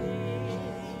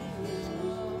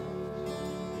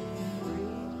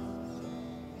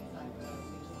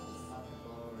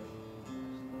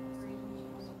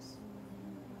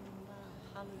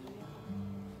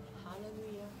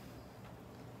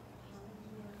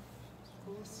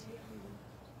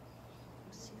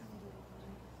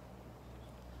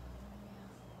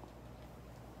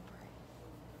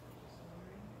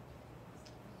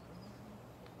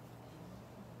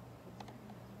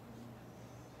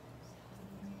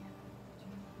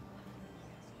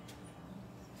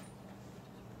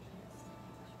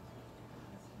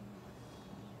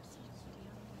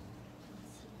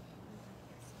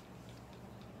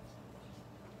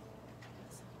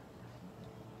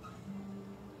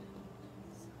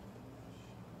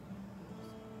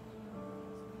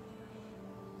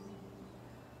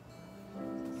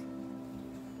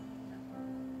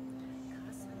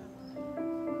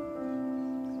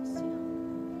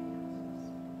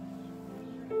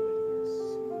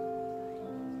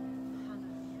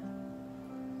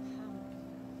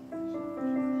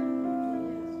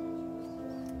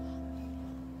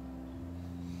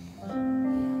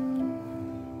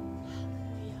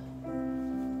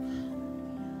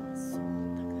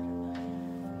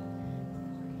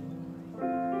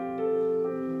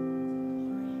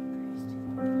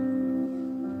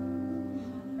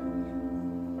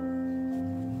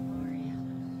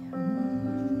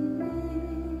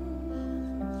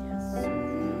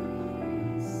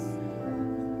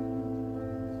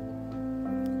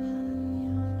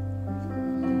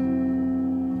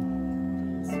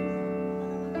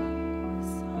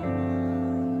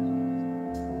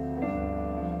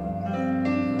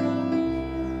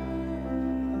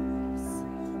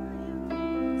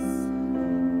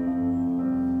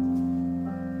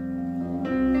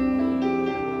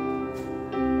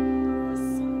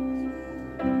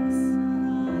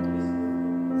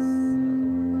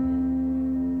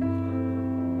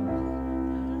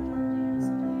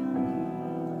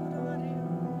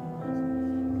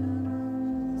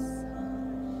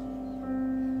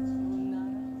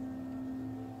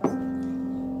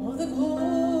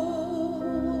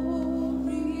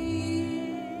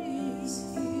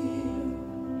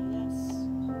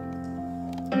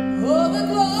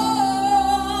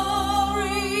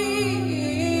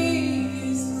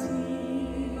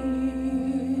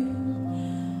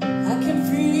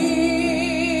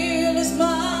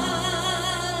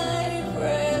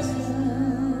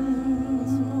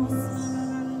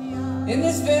 In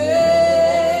this very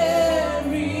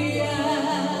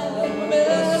atmosphere,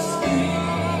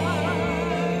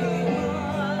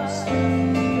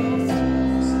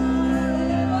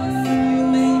 you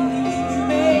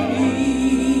may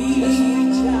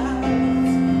reach out,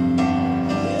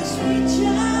 just reach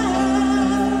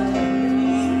out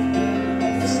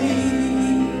and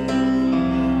see.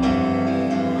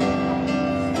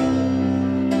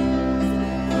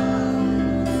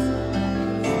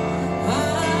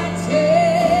 I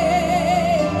take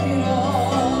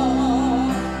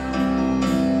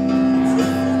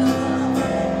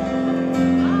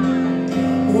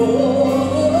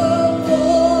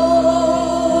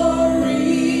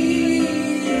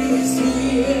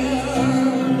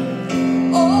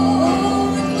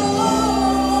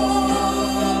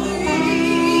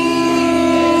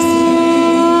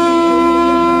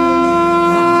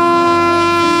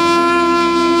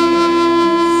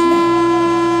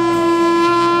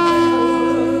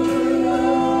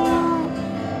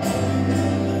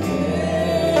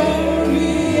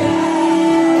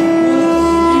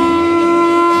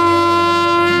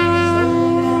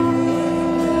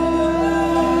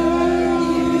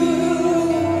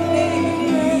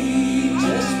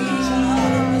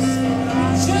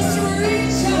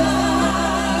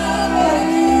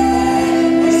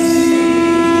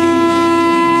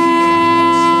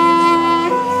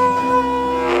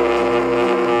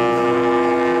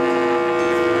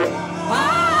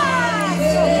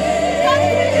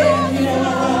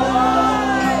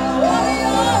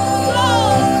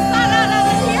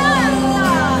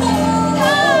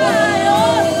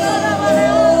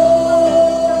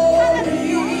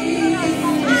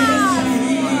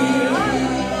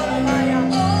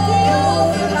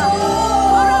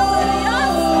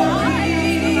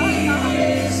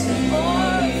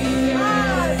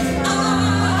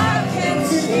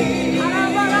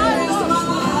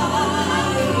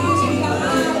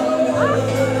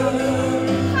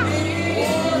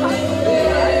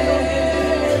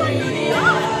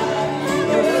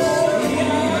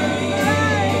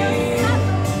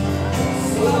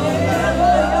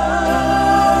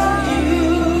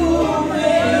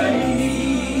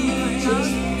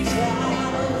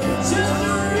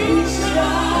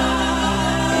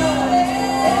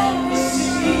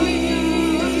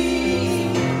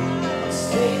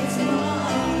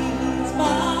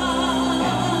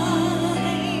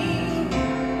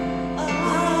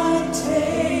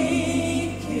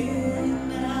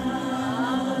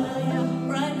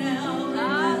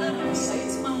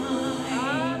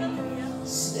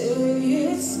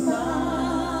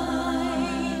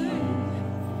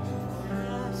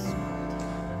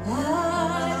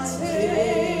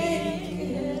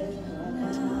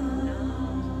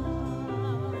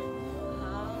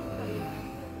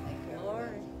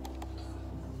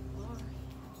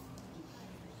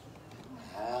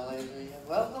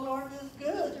Well, the Lord is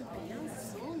good.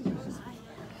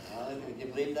 Hallelujah. Do you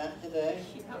believe that today?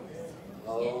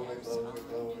 Glory, glory,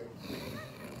 glory.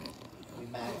 We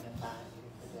magnify you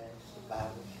today.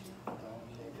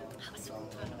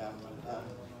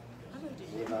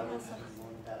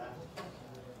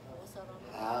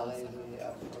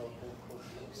 Hallelujah.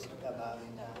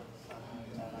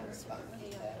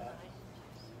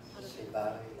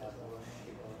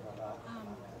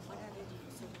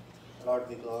 Lord,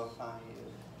 we glorify you,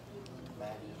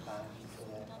 magnify you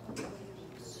today.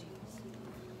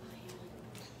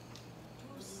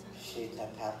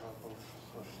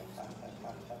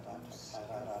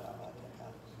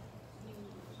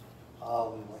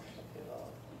 Oh, we worship you,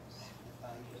 Lord.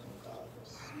 Magnify you, God.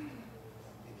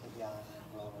 We give you honor and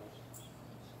glory.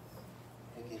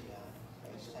 We give you honor and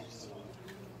praise. Thank you, Lord.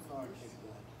 Lord, you're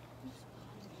good.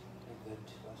 You're good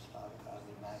to us, Father God.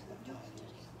 We magnify you.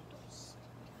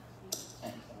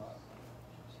 Thank you, Lord.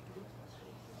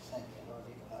 Thank you, Lord.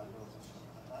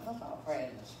 I'll pray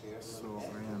in the Spirit.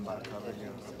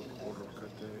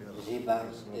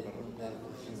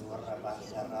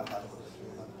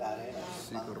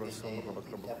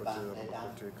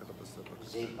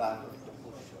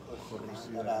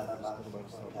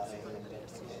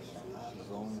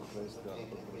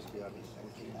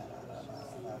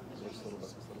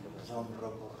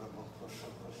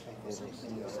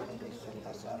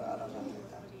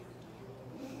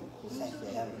 Thank you,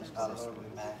 Heavenly Father, Lord, we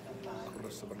magnify you.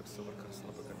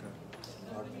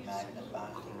 Lord, we magnify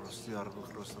you.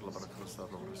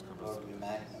 Lord, we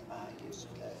magnify you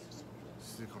today.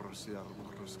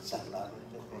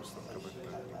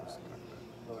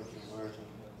 Lord, you're worthy.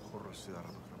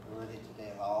 Worthy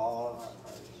today of all of our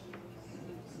praise.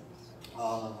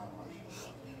 All of our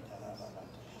worship.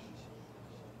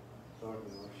 Lord,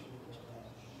 we worship you today.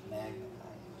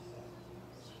 Magnify you today.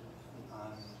 We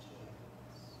honor you today.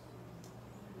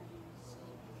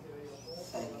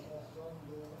 Thank you.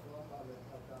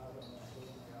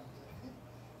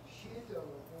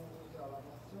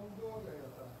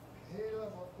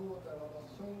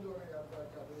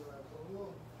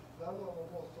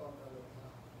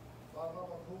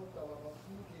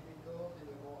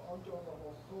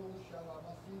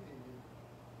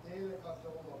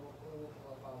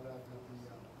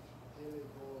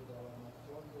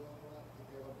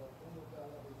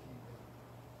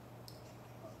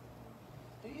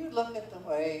 Do you look at the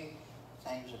way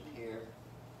things appear?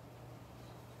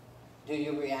 Do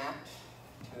you react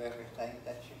to everything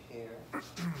that you hear?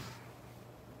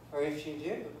 Or if you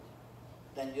do,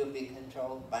 then you'll be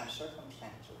controlled by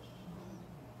circumstances.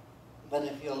 But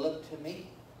if you'll look to me,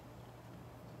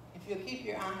 if you'll keep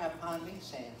your eye upon me,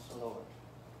 says the Lord,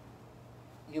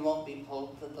 you won't be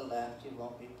pulled to the left, you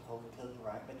won't be pulled to the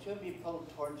right, but you'll be pulled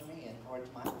towards me and towards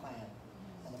my plan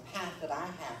and the path that I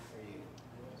have for you.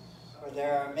 For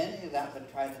there are many that would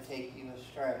try to take you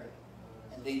astray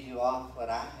and lead you off what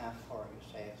I have for you,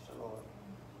 says the Lord.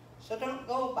 So don't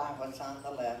go by what's on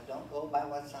the left. Don't go by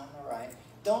what's on the right.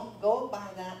 Don't go by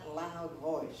that loud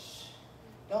voice.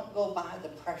 Don't go by the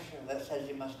pressure that says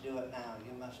you must do it now,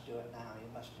 you must do it now, you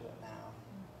must do it now.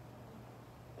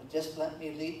 But just let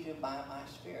me lead you by my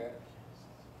Spirit.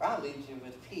 For I'll lead you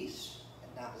with peace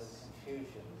and not with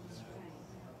confusion.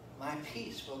 My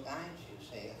peace will guide you,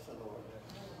 saith the Lord.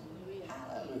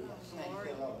 Hallelujah. Thank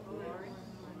you, Lord.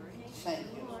 Thank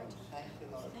you, Lord. Thank you,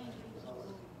 Lord. Thank you,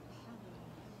 Lord.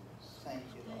 Thank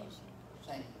you, Lord.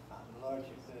 Thank you, Father. Lord,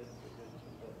 you're good. You're good.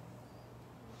 You're good.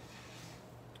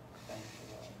 Thank you,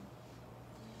 Lord.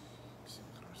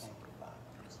 Thank you, Father.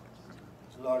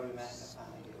 Lord, we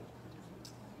magnify you.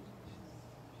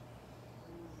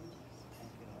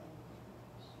 Thank you, Lord.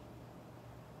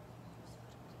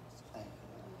 Thank you,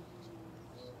 Lord.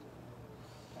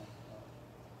 Thank you, Lord.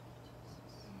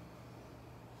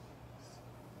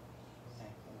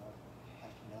 Thank you, Lord.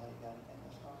 Pastor Nelly, you got anything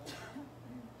this morning?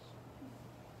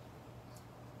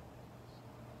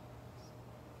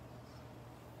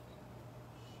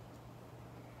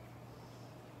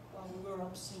 While we were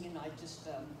up singing, I just,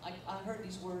 I heard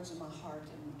these words in my heart,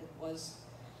 and it was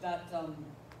that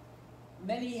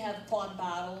many have fought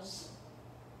battles,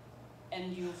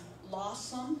 and you've lost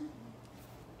some,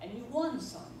 and you won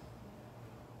some.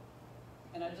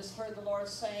 And I just heard the Lord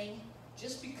saying,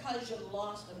 just because you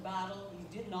lost a battle, you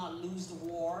did not lose the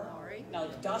war. Sorry. Now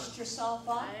dust yourself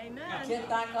up, Amen. get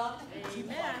back up, and keep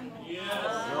Amen. fighting.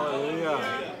 Hallelujah.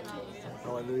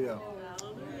 Hallelujah.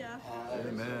 Hallelujah.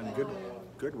 Amen.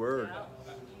 Good word. Yeah.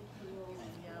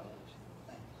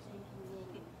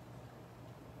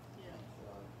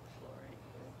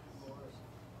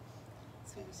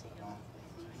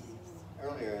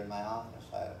 Earlier in my office,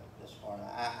 I this morning.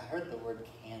 I heard the word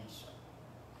cancer.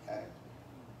 Okay?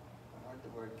 I heard the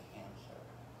word cancer.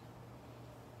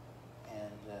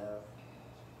 And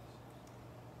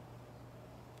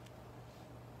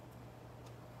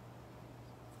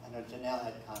I know Janelle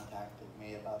had contacted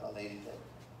me about a lady that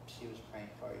she was praying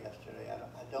for yesterday.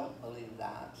 I don't believe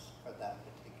that's for that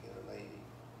particular lady.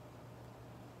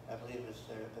 I believe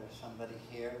there's somebody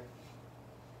here.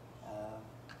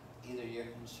 Either you're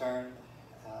concerned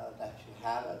that you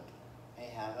have it, may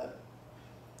have it,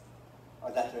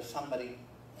 or that there's somebody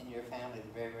in your family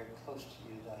very, very close to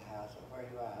you that has it. Where are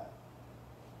you at?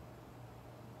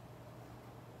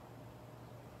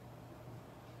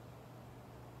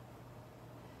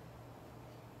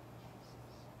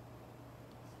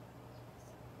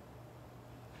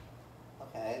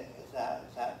 Okay, is that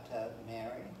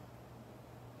Mary?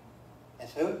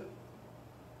 Yes, who?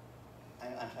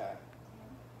 I'm sorry.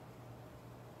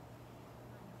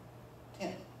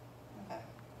 Tim. Okay.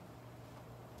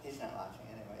 He's not watching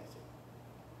anyway, is he?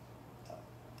 So.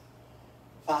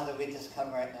 Father, we just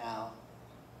come right now,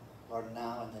 Lord,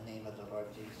 now in the name of the Lord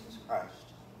Jesus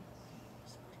Christ.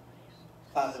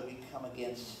 Father, we come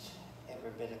against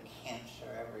every bit of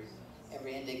cancer,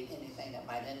 anything that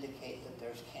might indicate that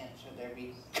there's cancer there.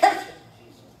 We curse it in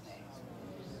Jesus' name.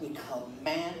 We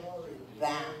command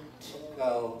that to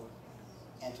go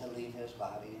and to leave his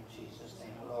body in Jesus' name.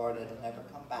 Lord, it'll never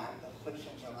come back. The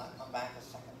afflictions will not come back a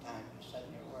second time. You said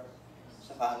in your word.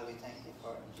 So Father, we thank you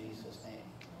for it in Jesus' name.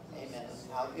 Amen.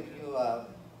 I'll give you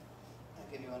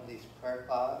one of these prayer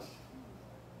cloths,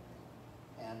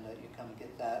 and you come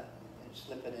get that and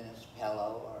slip it in his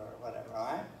pillow or whatever. All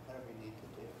right, whatever you need to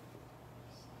do.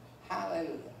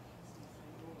 Hallelujah.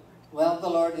 Well, the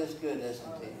Lord is good,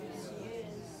 isn't he?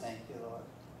 Thank you, Lord.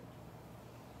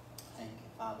 Thank you,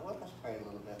 Father. Well, let's pray a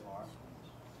little bit more.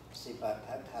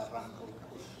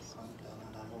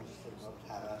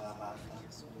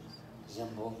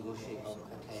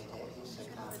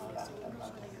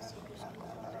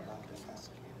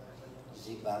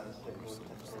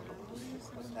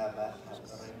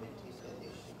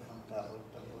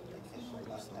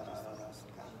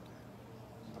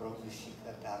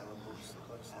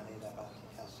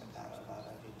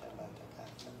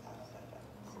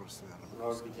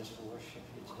 Lord, we just worship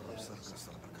you today.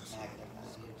 Magnify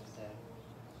you today.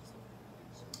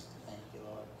 Thank you,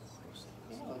 Lord.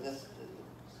 You know, just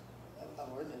a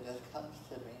word that just comes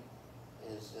to me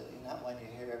is not one you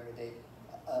hear every day.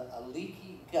 A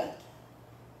leaky gut.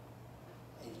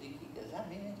 A leaky gut. Does that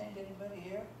mean anything to anybody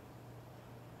here?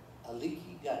 A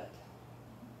leaky gut.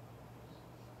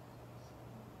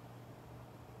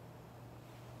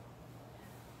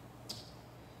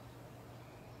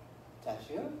 That's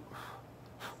you?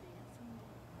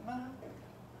 Come on up here.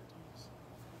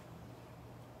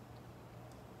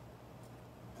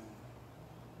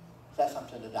 Is that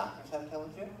something the doctors have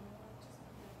told you?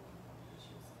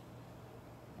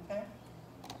 Okay.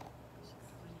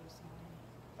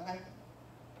 Okay.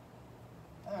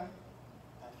 All right.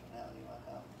 Pastor Nell, you want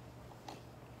to come?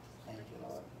 Thank you,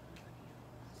 Lord.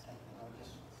 Thank you, Lord.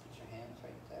 Just put your hands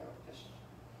right there. Just,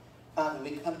 Father,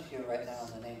 we come to you right now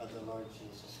in the name of the Lord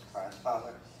Jesus Christ.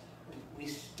 Father, we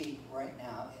speak right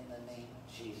now in the name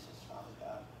of Jesus, Father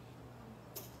God.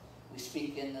 We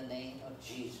speak in the name of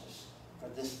Jesus for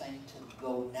this thing to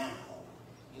go now.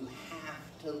 You have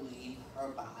to leave her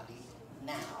body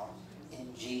now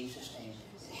in Jesus' name.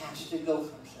 It has to go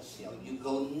from Cecile. You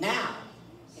go now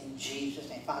in Jesus'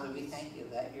 name. Father, we thank you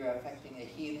that you're affecting a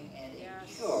healing and a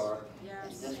cure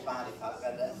in this body, Father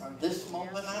God. That from this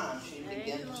moment on, she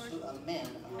begins to amend,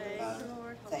 Father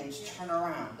God. Things turn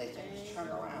around. Things turn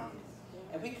around.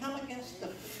 And we come against the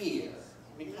fear.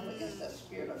 We come against that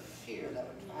spirit of fear that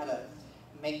would try to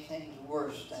make things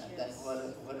worse than what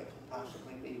it could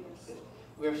possibly be. Because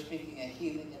we're speaking a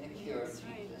healing and a cure in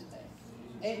Jesus' name.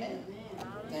 Amen.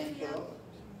 Thank you, Lord.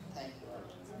 Thank you,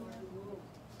 Lord.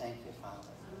 Thank you, Father.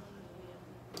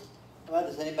 Well,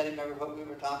 does anybody remember what we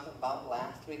were talking about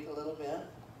last week a little bit?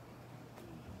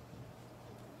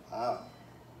 Wow.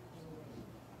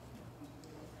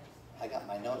 I got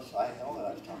my notes, so I know what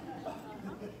I was talking about.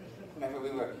 Remember, we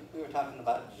were talking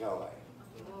about joy,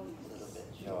 a little bit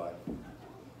joy,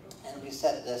 and we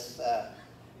said this: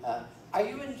 are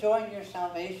you enjoying your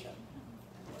salvation?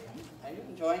 Are you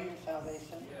enjoying your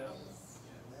salvation? Yes.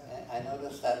 I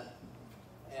noticed that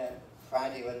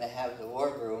Friday when they have the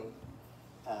war room,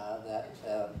 that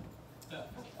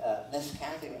Miss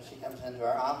Kathy, when she comes into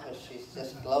our office, she's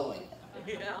just glowing.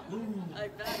 Yeah, I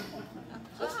bet.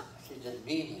 She's just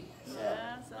beaming. So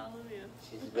Yes, hallelujah.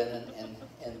 she's been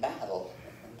in battle,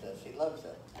 and she loves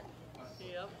it.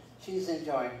 Yep. She's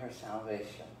enjoying her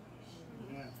salvation.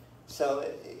 So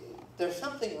there's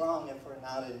something wrong if we're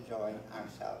not enjoying our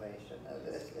salvation.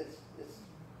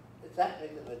 It's that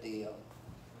big of a deal.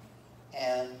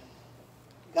 And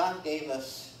God gave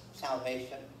us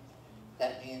salvation.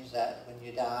 That means that when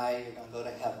you die, you're going to go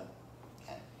to heaven.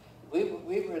 Okay?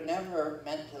 We were never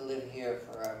meant to live here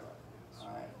forever. All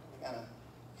right? We're going to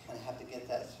kind of have to get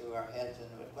that through our heads. And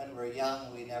when we're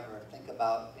young, we never think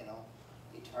about,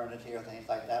 eternity or things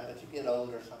like that. But you get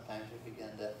older, sometimes you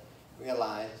begin to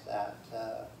realize that,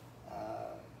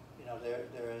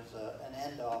 there is an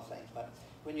end to all things. But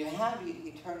when you have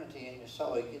eternity in your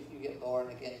soul, you get born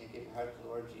again, you give your heart to the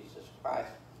Lord Jesus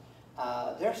Christ,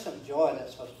 there's some joy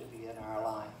that's supposed to be in our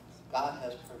life. God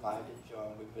has provided joy.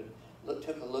 We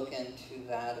took a look into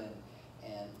that,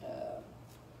 and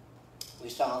we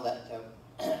saw that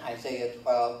Isaiah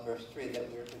 12, verse 3,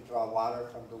 that we are to draw water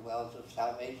from the wells of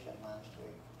salvation last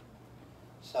week.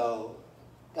 So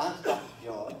God's got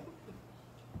joy.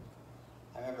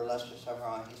 I remember Lester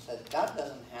Summerall, he said, God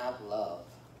doesn't have love.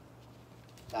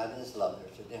 God is love.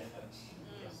 There's a difference.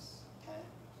 Yes. Okay?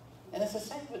 And it's the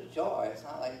same with joy. It's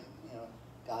not like,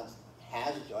 God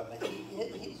has joy, but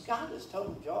God is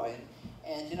total joy.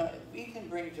 And we can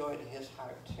bring joy to his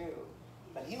heart too.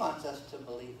 But he wants us to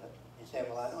believe it. You say,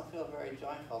 well, I don't feel very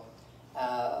joyful.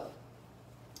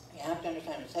 You have to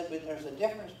understand, it said there's a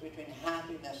difference between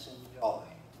happiness and joy.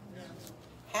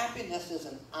 Happiness is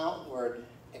an outward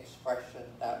expression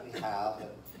that we have,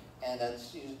 and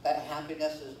that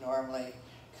happiness is normally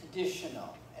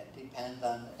conditional. It depends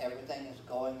on everything is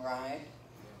going right,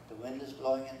 the wind is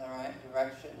blowing in the right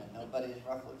direction, and nobody's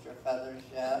ruffled your feathers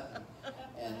yet,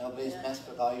 and nobody's messed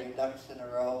with all your ducks in a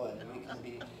row, and we can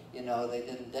be, they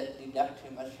didn't deduct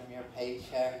too much from your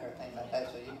paycheck or things like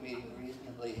that, so you can be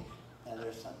reasonably,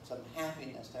 there's some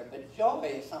happiness there. But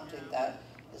joy is something that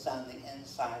is on the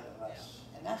inside of us.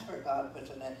 And that's where God puts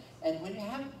it in. And when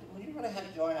you really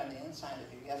have joy on the inside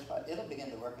of you, guess what? It'll begin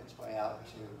to work its way out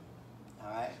too. All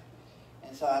right?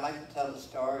 And so I like to tell the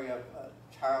story of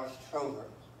Charles Trover.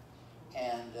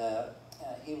 And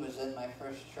he was in my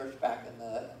first church back in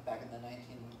the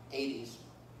 1980s.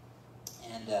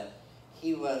 And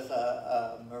he was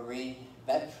a Marine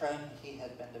veteran. He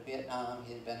had been to Vietnam.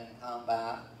 He had been in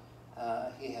combat.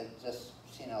 He had just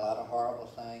seen a lot of horrible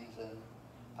things and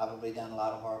probably done a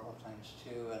lot of horrible things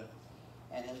too.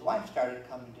 And his wife started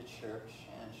coming to church,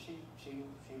 and she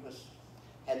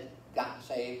had gotten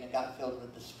saved and got filled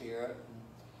with the Spirit.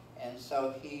 And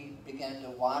so he began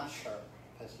to watch her,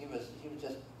 because he was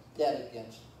just dead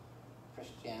against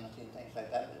Christianity and things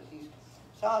like that. But he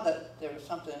saw that there was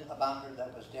something about her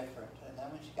that was different. And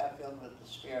then when she got filled with the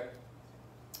Spirit,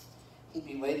 he'd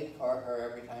be waiting for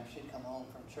her every time she'd come home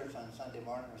from church on Sunday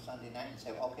morning or Sunday night and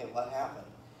say, okay, what happened?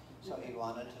 So he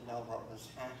wanted to know what was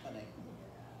happening.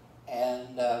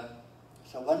 And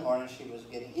so one morning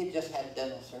he'd just had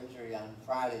dental surgery on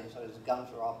Friday, and so his gums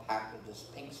were all packed with this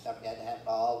pink stuff. He had to have it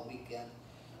all weekend.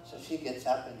 So she gets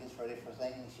up and gets ready for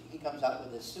things. He comes out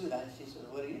with his suit on, and she says,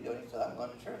 what are you doing? He said, I'm going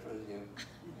to church with you.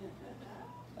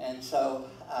 And so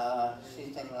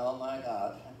she's thinking, oh my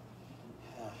God.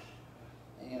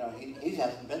 He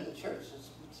hasn't been to church.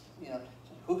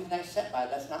 Who can I sit by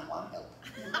that's not wild?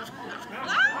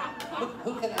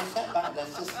 who can I sit by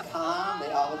that's just calm?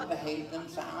 They always behave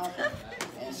themselves.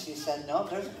 And she said, no,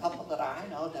 there's a couple that I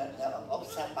know that I'll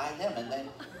sit by them. And then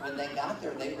when they got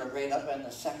there, they were right up in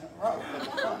the second row in the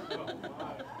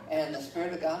front. And the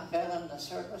Spirit of God fell in the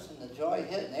service, and the joy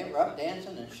hit, and they were up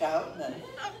dancing and shouting.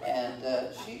 And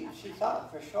she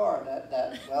thought for sure that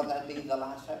that'd be the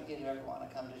last time he'd ever want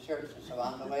to come to church. And so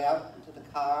on the way out to the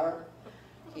car,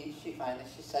 she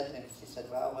said to him,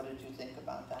 well, what did you think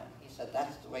about that? He said,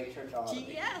 that's the way church ought to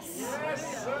be. Yes.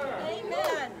 Yes, sir.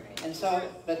 Amen. And so,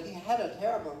 but he had a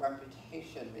terrible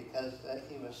reputation because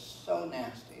he was so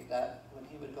nasty that when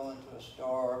he would go into a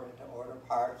store to order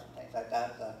parts and things like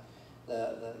that,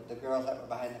 the girls that were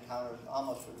behind the counters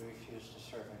almost would refuse to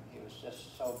serve him. He was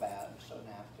just so bad, so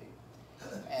nasty.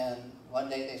 And one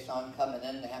day they saw him coming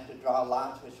in, they have to draw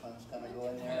lots which one's going to go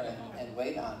in there and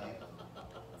wait on him.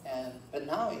 But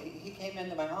now he came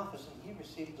into my office and he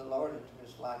received the Lord into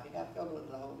his life. He got filled with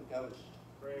the Holy Ghost.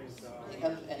 Praise God. He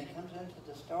comes into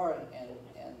the store and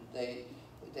they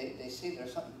see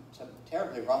there's something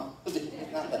terribly wrong with him.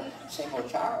 He's not the same old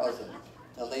Charles. And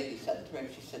the lady said to him,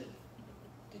 she said,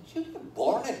 did you get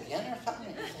born again or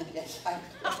something? He said, yes, I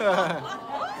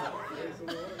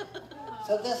did.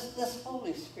 So this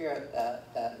Holy Spirit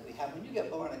that we have, when you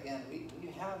get born again,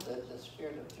 you have the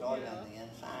spirit of joy on the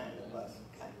inside of us.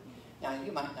 Okay? Now,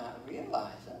 you might not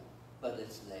realize it, but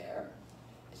it's there.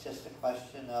 It's just a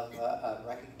question of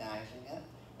recognizing it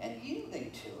and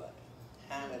yielding to it.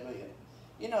 Hallelujah.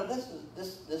 You know, this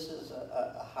is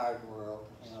a hard world.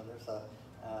 You know, there's a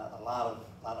lot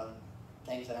of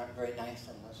things that aren't very nice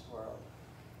in this world.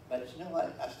 But you know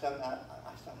what? I still have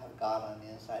God on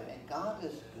the inside, and God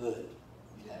is good.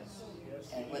 Okay?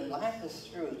 And when life is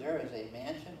through, there is a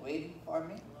mansion waiting for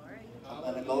me. I'm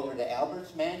going to go over to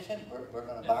Albert's mansion. We're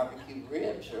going to barbecue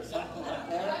ribs or something like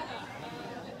that.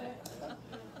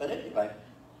 But anyway,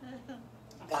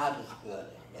 God is good.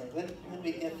 And when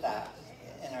we get that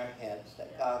in our heads,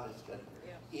 that God is good,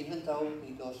 even though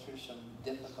we go through some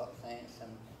difficult things, some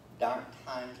dark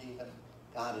times even,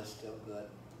 God is still good.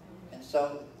 And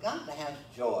so God has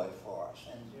joy for us.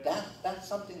 And that's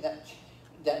something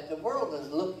that the world is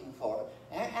looking for.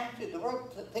 Actually, the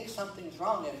world thinks something's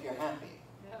wrong if you're happy.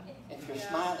 If you're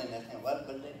smiling at them, what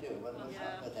would they do? What's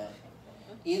wrong with them?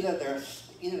 Either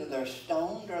they're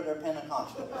stoned or they're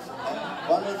Pentecostals. Okay?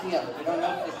 One or the other. We don't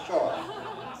know for sure.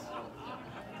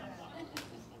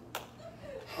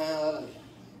 Hallelujah.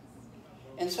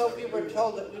 And so we were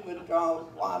told that we would draw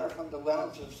water from the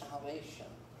wells of salvation.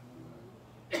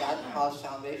 God calls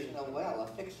salvation a well, a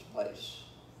fixed place,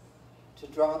 to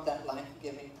draw out that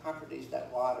life-giving properties that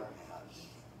water has.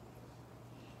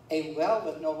 A well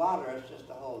with no water is just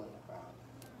a hole in the ground.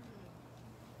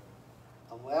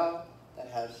 A well that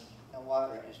has no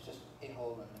water is just a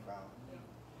hole in the ground.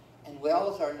 And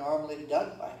wells are normally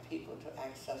dug by people to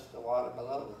access the water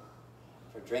below,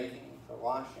 for drinking, for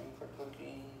washing, for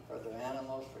cooking, for their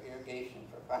animals, for irrigation,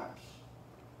 for crops.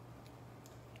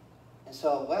 And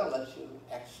so a well lets you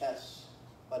access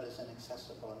what is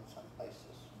inaccessible in some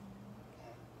places.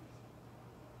 Okay?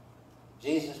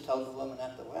 Jesus told the woman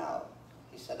at the well,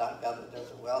 he said,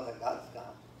 there's a well that God's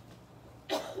got.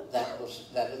 That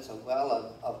it's a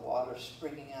well of water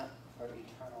springing up for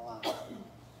eternal life.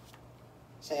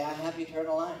 Say, I have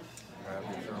eternal life.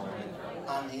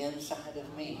 On the inside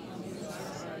of me.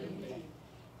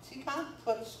 See, God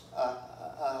puts a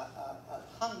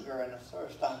hunger and a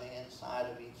thirst on the inside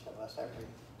of each of us,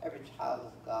 every child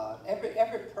of God.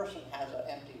 Every person has an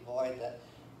empty void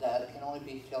that can only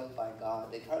be filled by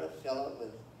God. They try to fill it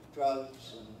with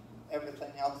drugs and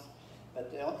everything else, but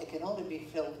it can only be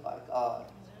filled by God.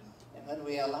 And when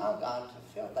we allow God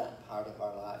to fill that part of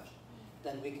our lives,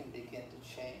 then we can begin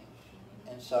to change.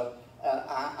 And so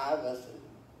I was,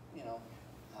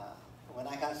 when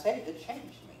I got saved, it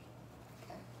changed me.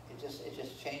 Okay? It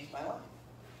just changed my life.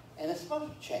 And it's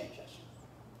supposed to change us.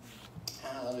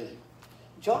 Hallelujah.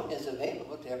 Joy is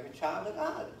available to every child of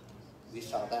God. We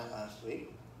saw that last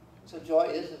week. So joy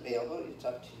is available. It's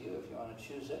up to you if you want to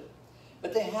choose it.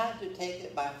 But they had to take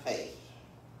it by faith.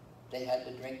 They had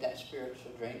to drink that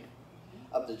spiritual drink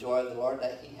of the joy of the Lord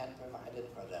that he had provided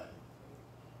for them.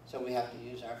 So we have to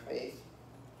use our faith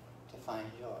to find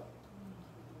joy.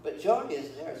 But joy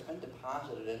is there. It's been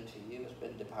deposited into you. It's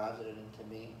been deposited into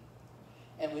me.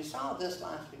 And we saw this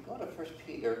last week. Go to 1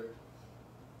 Peter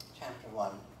chapter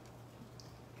 1.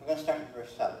 We're going to start in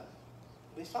verse 7.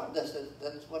 We saw this.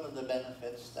 That's one of the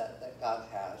benefits that God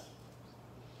has.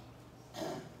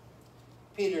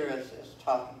 Peter is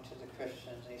talking to the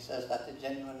Christians, and he says that the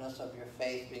genuineness of your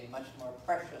faith being much more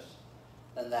precious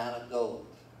than that of gold,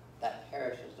 that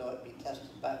perishes though it be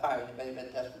tested by fire. Anybody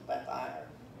been tested by fire?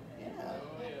 Yeah.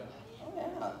 Oh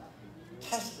yeah.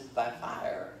 Tested by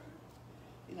fire.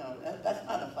 That's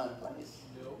not a fun place.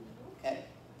 Okay.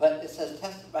 But it says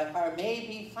tested by fire may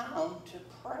be found to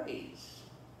praise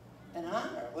and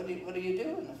honor. What do you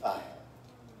do in the fire?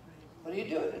 What do you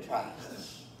do in the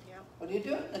trials? What do you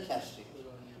do in the testing?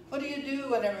 What do you do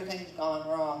when everything's gone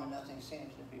wrong and nothing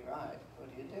seems to be right?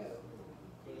 What do you do?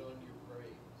 Put on your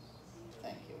praise.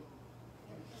 Thank you.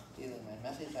 You're stealing my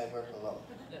message. I work alone.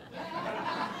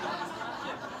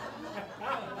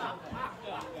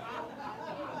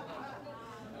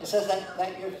 It says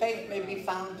that your faith may be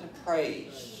found to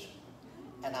praise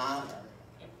and honor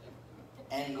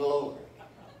and glory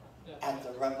at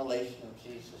the revelation of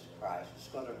Jesus Christ. Let's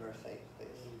go to verse 8, please.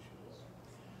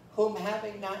 Whom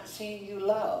having not seen you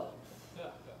love.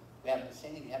 We haven't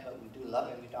seen him yet, but we do love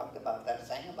him. We talked about that,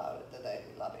 sang about it today.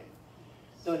 We love him.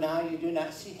 Though now you do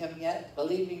not see him yet,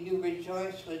 believing you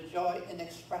rejoice with joy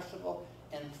inexpressible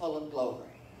and full of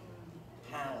glory.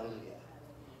 Hallelujah.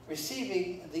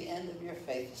 Receiving the end of your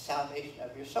faith, the salvation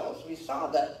of your souls. We saw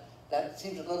that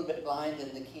seems a little bit blind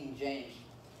in the King James,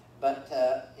 but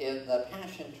in the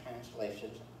Passion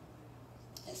translations,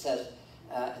 it says,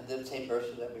 the same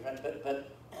verses that we read, but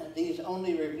these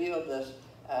only reveal this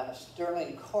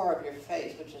sterling core of your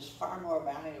faith, which is far more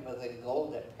valuable than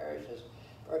gold that perishes,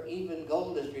 or even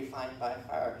gold is refined by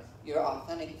fire. Your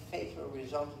authentic faith will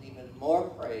result in even more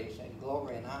praise and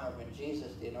glory and honor when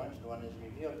Jesus, the Anointed One, is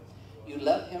revealed. You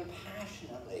love him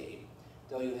passionately,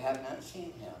 though you have not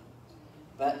seen him.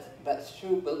 But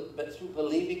through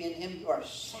believing in him, you are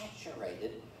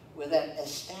saturated with an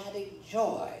ecstatic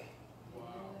joy.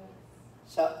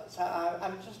 So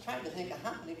I'm just trying to think of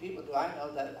how many people do I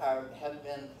know that have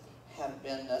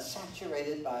been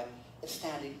saturated by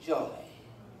ecstatic joy.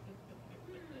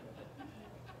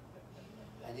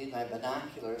 I need my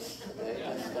binoculars today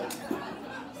just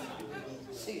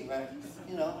to see, right?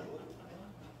 You know,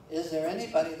 is there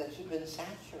anybody that you've been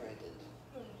saturated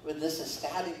with this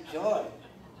ecstatic joy?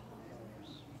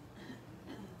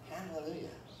 Hallelujah.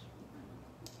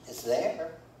 It's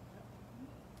there.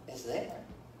 It's there.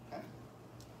 Okay?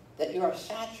 That you are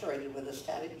saturated with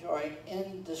ecstatic joy,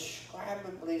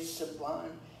 indescribably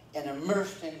sublime and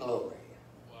immersed in glory.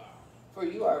 Wow. For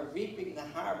you are reaping the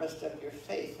harvest of your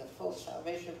faith, the full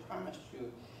salvation promised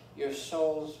you, your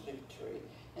soul's victory.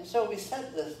 And so we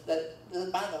said this, that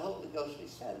by the Holy Ghost, we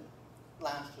said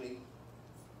last week,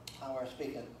 while we were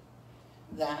speaking,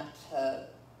 that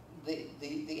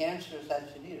the answers that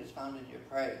you need is found in your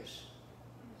praise.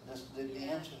 The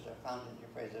answers are found in your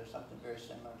praise. There's something very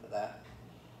similar to that.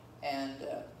 And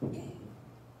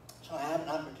so I had an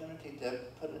opportunity to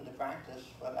put into practice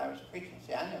what I was preaching.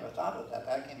 See, I never thought of that.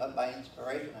 That came up by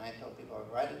inspiration. I told people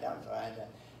to write it down, so I had to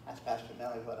ask Pastor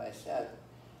Nellie what I said.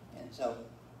 And so,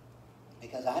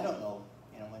 because I don't know,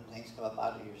 when things come up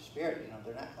out of your spirit,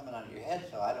 they're not coming out of your head,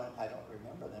 so I don't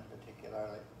remember them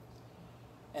particularly.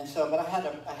 And so, but I had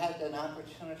an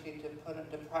opportunity to put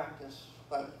into practice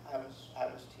what I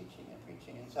was teaching and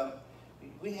preaching. And so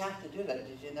we have to do that.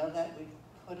 Did you know that? We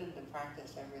put into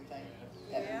practice everything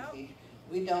that we teach.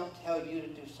 We don't tell you to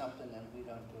do something and we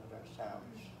don't do it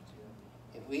ourselves.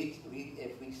 If we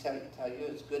tell you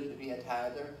it's good to be a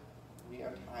tither, we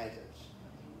are tithers.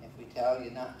 If we tell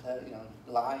you not to,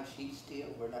 lie, cheat, steal,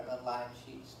 we're not going to lie,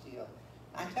 cheat, steal.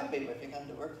 I tell people, if you come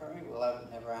to work for me, well, I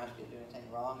would never ask you to do anything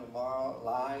wrong, immoral,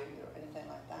 lie, or anything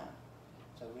like that.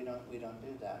 So we don't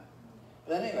do that.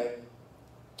 But anyway,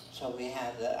 so I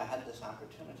had this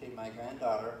opportunity. My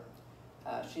granddaughter,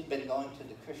 she'd been going to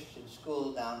the Christian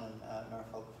school down in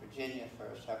Norfolk, Virginia for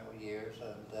several years,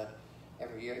 and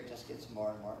every year it just gets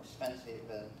more and more expensive.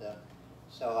 And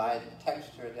so I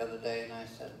texted her the other day, and I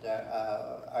said,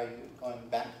 "Are you going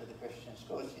back to the Christian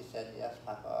school?" She said, "Yes,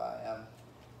 Papa, I am."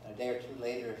 A day or two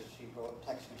later, she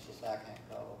texted me. She said, I can't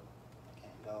go.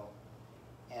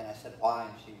 And I said, why?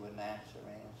 And she wouldn't answer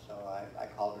me. And so I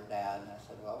called her dad, and I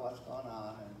said, well, what's going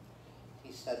on? And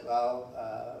he said, well,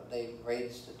 they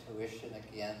raised the tuition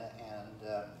again, and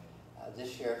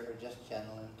this year for just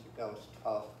Jenilyn to go is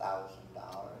 $12,000.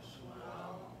 Wow.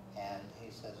 And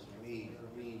he says, we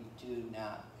do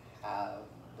not have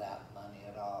that money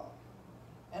at all.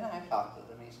 And I talked with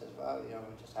him. He says, well, we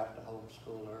just have to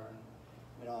homeschool her, and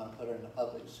we don't want to put her in a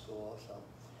public school, so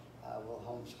we'll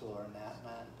homeschool her in that.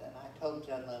 And I told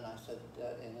Jenilyn, I said,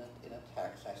 in a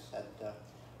text, I said,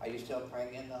 are you still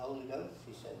praying in the Holy Ghost?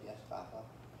 She said, yes, Papa.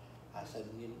 I said,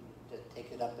 you need to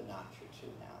take it up a notch or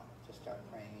two now, to start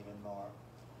praying even more.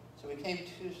 So we came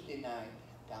Tuesday night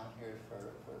down here for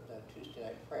the Tuesday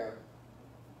night prayer,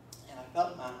 and I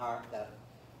felt in my heart that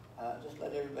just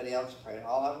let everybody else pray.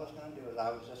 All I was going to do is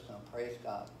I was just going to praise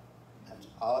God. That's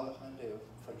all I was going to do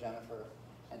for Jennifer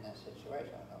in that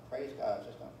situation. I'm going to praise God. I was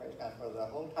just going to praise God for the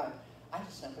whole time. I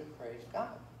just simply praised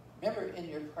God. Remember, in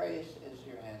your praise is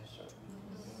your answer.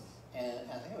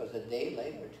 And I think it was a day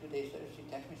later, 2 days later, she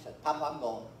texted me and said, Papa, I'm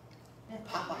going.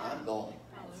 Papa, I'm going.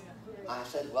 I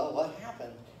said, well, what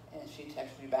happened? And she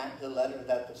texted me back the letter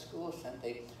that the school sent.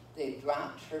 They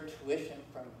dropped her tuition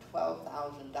from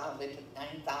 $12,000. They took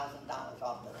 $9,000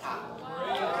 off the top.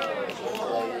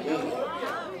 Hallelujah.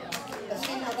 But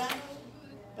see, now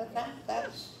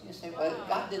that's, you say, well,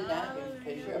 God did that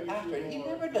because you're a pastor. And he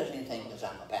never does anything because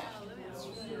I'm a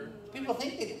pastor. People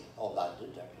think they do. Oh, God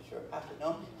did that because you're a pastor.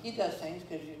 No, he does things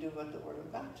because you do what the Word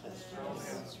of God says.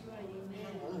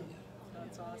 Hallelujah.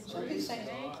 So these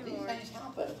things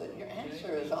help us, but your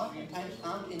answer is oftentimes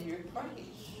found in your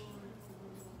praise.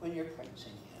 When you're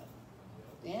praising Him,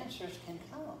 the answers can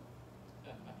come.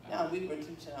 Now, we were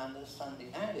teaching on this Sunday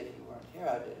night. If you weren't here,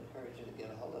 I did encourage you to get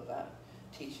a hold of that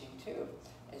teaching too.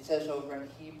 It says over in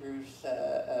Hebrews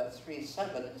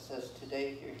 3:7, it says,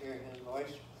 today if you hear His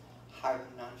voice, harden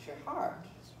not your heart.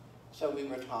 So we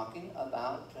were talking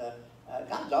about,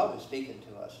 God's always speaking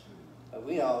to us, but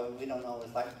we don't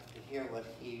always like to hear what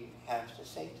He has to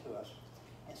say to us.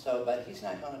 And so, but He's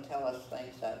not going to tell us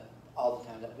things that all the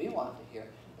time that we want to hear,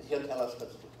 but He'll tell us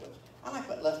what's good for us. I like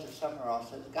what Lester Summerall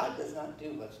says, God does not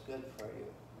do what's good for you.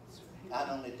 God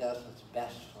only does what's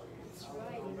best for you.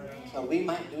 So we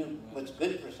might do what's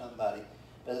good for somebody,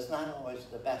 but it's not always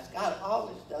the best. God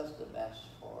always does the best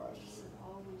for us.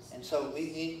 so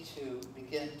we need to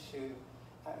begin to,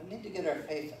 we need to get our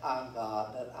faith on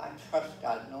God, that I trust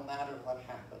God no matter what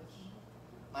happens.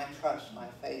 My trust, my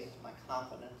faith, my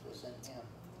confidence is in Him.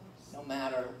 No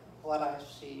matter what I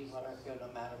see, what I feel,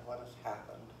 no matter what has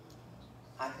happened,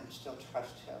 I can still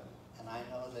trust Him. And I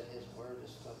know that His Word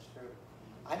is still true.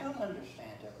 I don't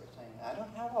understand everything. I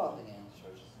don't have all the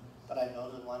answers. But I know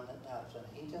the one that does. And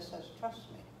He just says, trust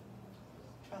me.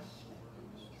 Trust me.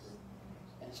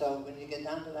 And so when you get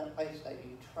down to that place that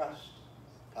you trust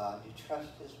God, you trust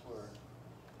His Word,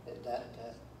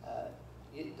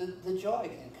 the joy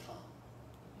can come.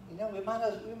 You know, we might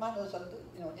as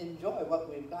well, enjoy what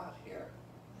we've got here.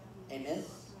 Amen?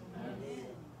 Amen.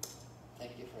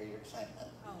 Thank you for your excitement.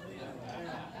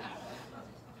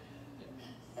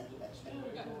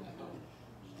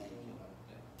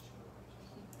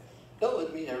 Go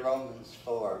with me to Romans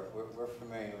 4. We're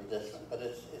familiar with this one, but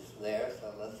it's there,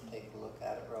 so let's take a look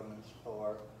at it. Romans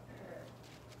 4.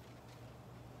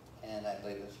 And I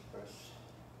believe it's verse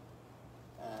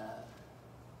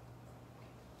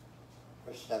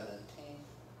 17.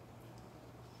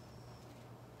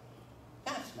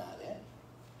 That's not it.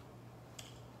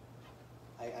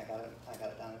 I got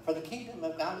it down. For the kingdom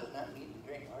of God is not meat and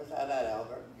drink. Where's that at,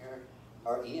 Albert?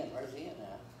 Or Ian? Where's Ian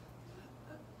at?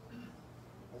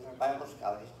 Where's our Bible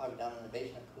scholar? He's probably down in the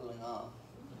basement cooling off.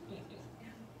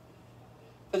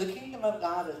 For the kingdom of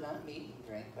God is not meat and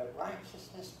drink, but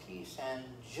righteousness, peace, and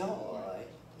joy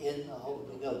in the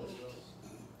Holy Ghost.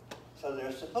 So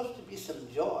there's supposed to be some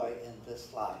joy in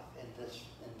this life, in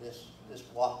this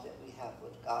walk that we have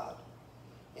with God.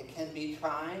 It can be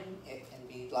trying, it can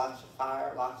be lots of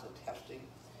fire, lots of testing,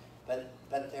 but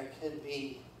there can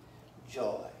be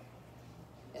joy.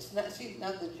 It's not,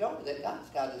 now the joy that God's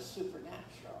got is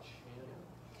supernatural.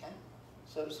 Okay?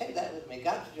 So say that with me.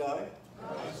 God's joy,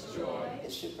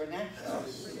 is supernatural.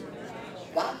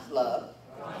 God's love,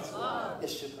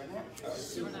 is supernatural.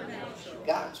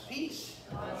 God's peace,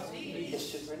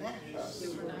 is supernatural.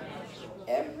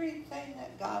 Everything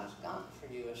that God's got for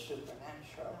you is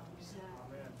supernatural.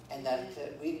 And that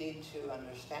we need to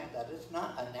understand that it's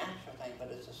not a natural thing, but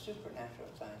it's a supernatural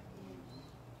thing.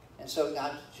 And so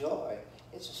God's joy,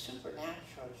 it's a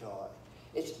supernatural joy.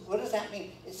 What does that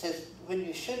mean? It says when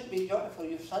you shouldn't be joyful,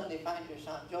 you suddenly find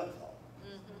yourself joyful.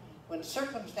 When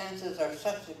circumstances are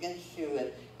such against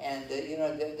you, and that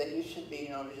you should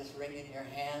be, just wringing your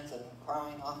hands and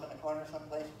crying off in a corner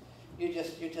someplace, you've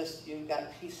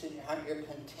got peace in your heart. You're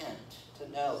content to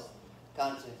know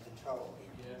God's in control.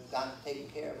 God's taking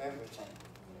care of everything.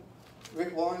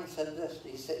 Rick Warren said this.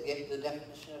 He gave the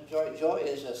definition of joy. Joy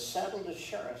is a settled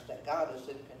assurance that God is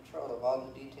in control of all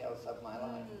the details of my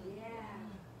life.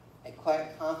 A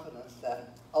quiet confidence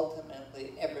that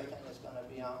ultimately everything is going to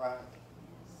be all right.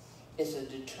 It's a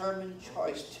determined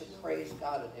choice to praise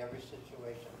God in every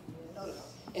situation. Notice,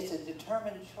 it's a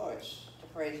determined choice to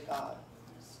praise God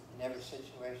in every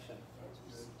situation.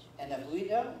 And if we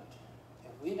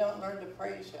don't learn to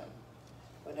praise Him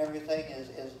when everything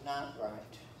is not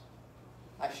right.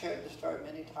 I shared the story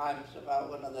many times about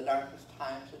one of the darkest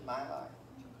times in my life.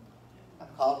 I'm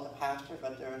called to pastor,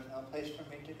 but there is no place for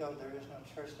me to go. There is no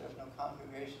church, there's no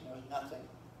congregation, there's nothing.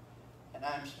 And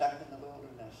I'm stuck in the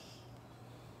wilderness.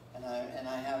 And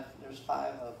there's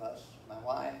 5 of us, my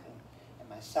wife and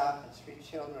myself and 3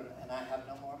 children, and I have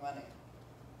no more money.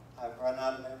 I've run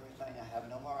out of everything. I have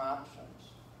no more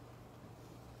options.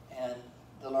 And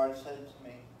the Lord said to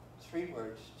me, 3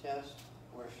 words, just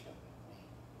worship me.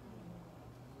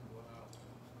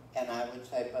 And I would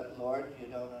say, but Lord, you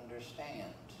don't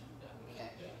understand. Okay?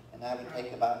 And I would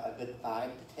take about a good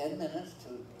 5 to 10 minutes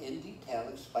to, in detail,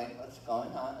 explain what's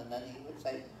going on, and then He would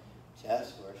say,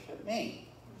 just worship me.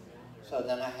 So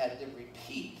then I had to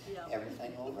repeat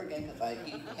everything over again because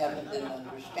heaven didn't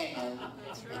understand.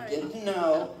 It didn't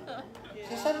know.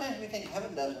 See, sometimes we think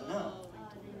heaven doesn't know.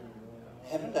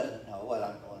 Heaven doesn't know what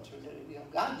I'm going through.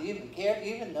 God, do you even care? Do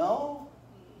you even know?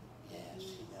 Yes,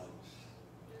 He knows.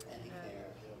 And He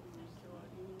cares.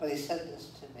 But He said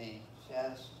this to me,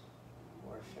 just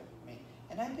worship me.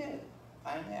 And I did.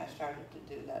 Finally, I started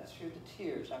to do that through the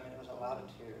tears. I mean, it was a lot of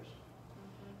tears.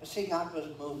 But see, God was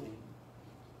moving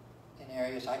in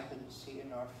areas I couldn't see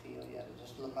nor feel yet. It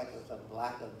just looked like it was a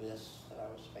black abyss that I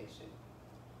was facing.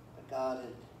 But God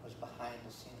was behind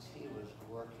the scenes. He was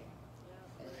working.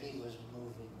 And He was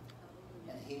moving.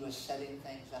 And He was setting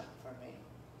things up for me.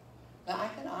 Now, I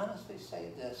can honestly say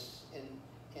this. In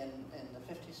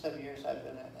the 50-some years I've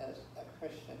been as a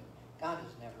Christian, God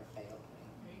has never failed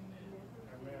me.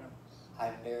 Amen.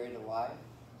 I've buried a wife.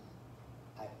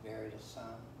 I've buried a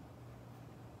son.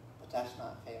 But that's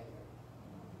not failure.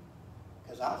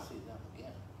 Because I'll see them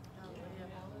again.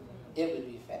 It would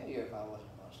be failure if I wasn't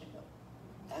going to see them.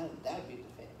 That would be the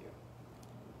failure.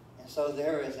 And so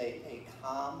there is a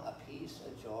calm, a peace,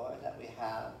 a joy that we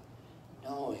have,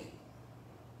 knowing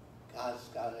God's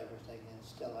got everything and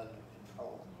still under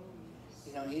control.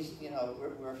 You know,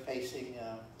 we're facing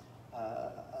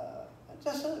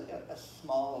just a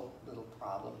small little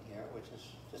problem here, which is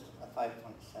just a $5.7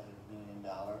 million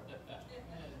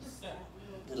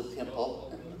little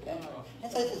pimple. Okay?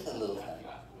 It's just a little thing.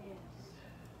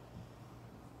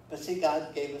 But see,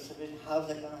 God gave us a vision. How's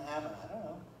it going to happen? I don't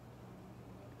know.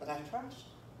 But I trust.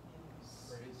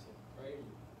 Praise Him. Praise Him.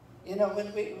 You know,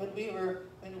 when we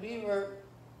were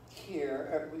here,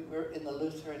 or we were in the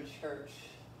Lutheran church,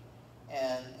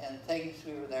 and things,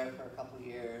 we were there for a couple of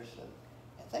years,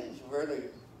 and things really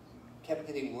kept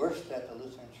getting worse at the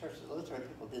Lutheran church. The Lutheran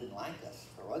people didn't like us,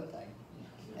 for one thing.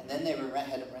 And then they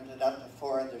had it rented out to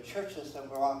 4 other churches that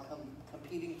were all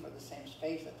competing for the same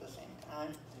space at the same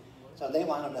time. So they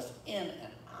wanted us in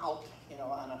and out, you know,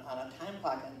 on a time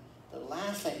clock. And the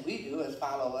last thing we do is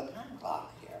follow a time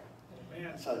clock here.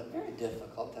 Amen. So it's very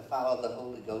difficult to follow the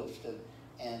Holy Ghost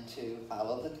and to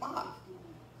follow the clock.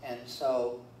 And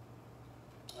so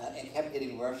it kept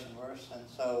getting worse and worse. And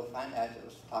so finally I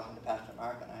was talking to Pastor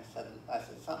Mark, and I said,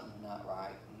 something's not right.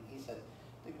 And he said,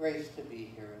 the grace to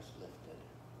be here is lifted.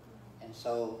 And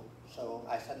so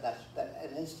I said,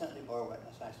 and instantly bore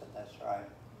witness. I said, that's right.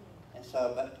 And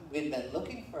so, but we'd been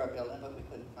looking for a building, but we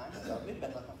couldn't find a building. We'd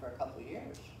been looking for a couple of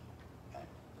years. Okay?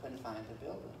 Couldn't find a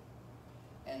building.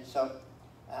 And so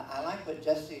I like what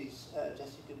Jesse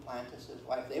Duplantis'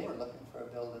 wife, they were looking for a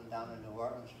building down in New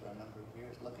Orleans for a number of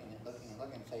years, looking.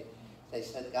 They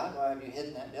said, God, why have you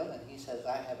hidden that building? He says,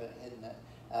 I haven't hidden it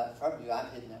from you,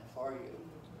 I've hidden it for you.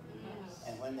 Yes.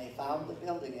 And when they found the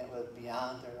building, it was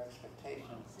beyond their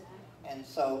expectations. And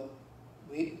so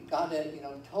God had,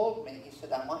 told me, he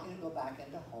said, I want you to go back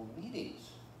into home meetings.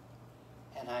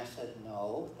 And I said,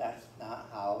 no, that's not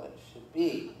how it should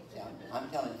be. See, I'm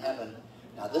telling heaven,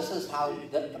 now this is how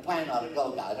the plan ought to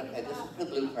go, God. Okay, this is the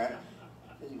blueprint.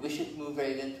 We should move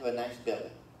right into a nice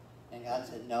building. And God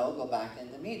said, no, go back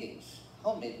into meetings,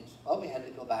 home meetings. Well, we had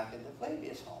to go back into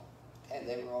Flavia's home. Okay,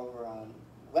 they were over on,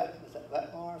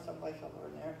 Wetmore or someplace over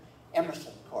in there?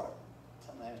 Emerson Court.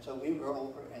 So we were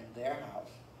over in their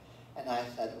house. And I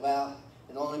said, well,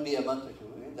 it'll only be a month or two.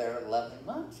 We were there 11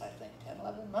 months, I think, 10,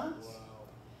 11 months. Wow.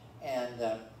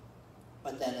 And,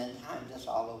 but then in time, this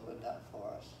all opened up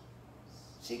for us.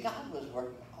 See, God was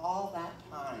working all that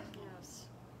time. Yes.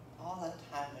 All that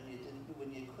time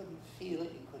when you couldn't feel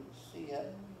it, you couldn't see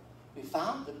it. We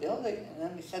found the building, and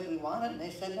then we said we want it, and they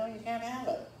said, no, you can't have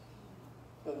it.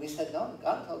 But we said, no,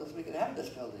 God told us we could have this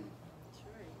building. That's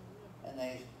right.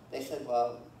 And they said,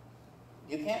 well,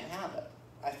 you can't have it.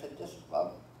 I said,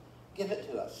 give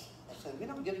it to us. I said, we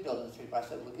don't give buildings free. I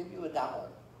said, we'll give you $1.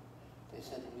 They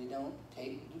said, we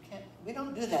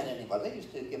don't do that anymore. They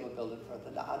used to give a building for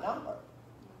 $1.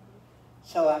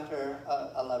 So after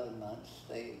 11 months,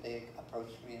 they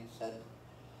approached me and said,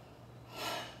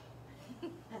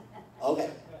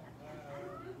 okay,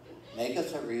 make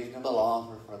us a reasonable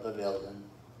offer for the building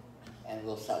and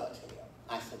we'll sell it to you.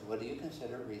 I said, what do you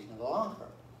consider a reasonable offer?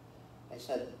 They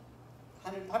said,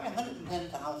 probably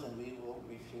 $110,000, we will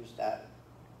refuse that.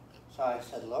 So I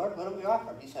said, Lord, what do we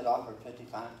offer him? He said, offer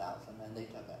 $55,000, and they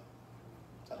took it.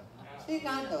 So, see,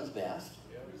 God knows best.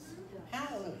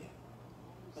 Hallelujah.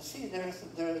 But see, there's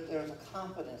a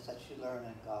confidence that you learn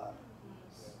in God.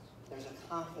 There's a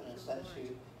confidence that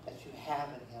you have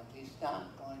in Him. He's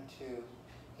not going to,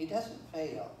 He doesn't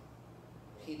fail.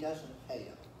 He doesn't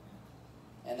fail.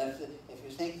 And if you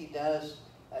think He does,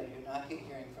 you're not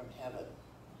hearing from heaven.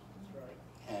 That's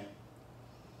right. And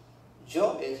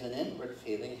joy is an inward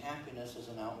feeling. Happiness is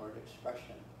an outward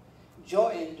expression.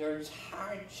 Joy endures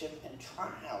hardship and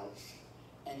trials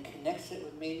and connects it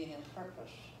with meaning and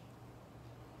purpose.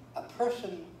 A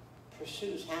person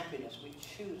pursues happiness. We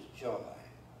choose joy.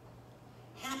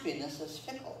 Happiness is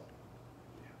fickle.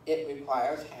 It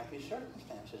requires happy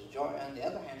circumstances. Joy, on the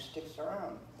other hand, sticks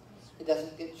around. It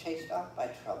doesn't get chased off by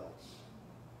troubles.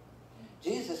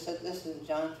 Jesus said this in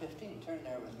John 15. Turn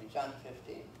there with me, John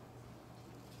 15.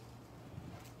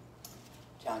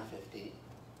 John 15.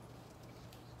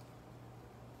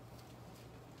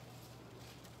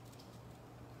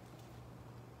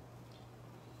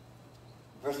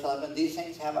 Verse 11, these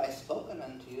things have I spoken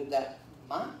unto you, that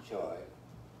my joy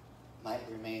might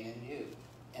remain in you,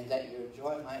 and that your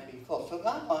joy might be full. So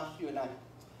God wants you and I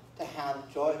to have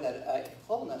joy, that a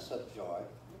fullness of joy.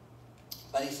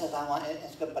 But He says, I want it,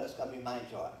 but it's going to be my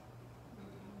joy.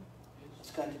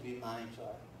 It's going to be my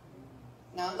joy.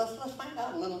 Now let's find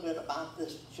out a little bit about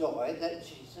this joy that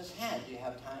Jesus had. Do you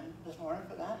have time this morning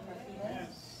for that? For a few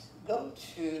minutes? Go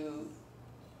to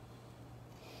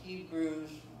Hebrews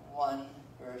 1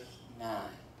 verse 9,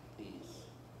 please.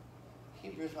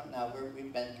 Hebrews 1. Now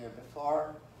we've been here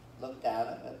before, looked at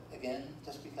it, but again,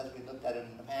 just because we looked at it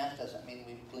in the past doesn't mean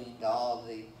we've gleaned all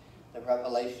the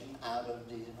revelation out of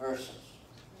these verses.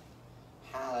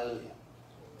 Hallelujah.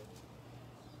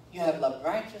 You have loved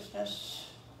righteousness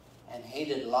and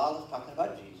hated lawlessness, talking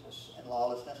about Jesus and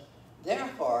lawlessness.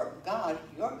 Therefore, God,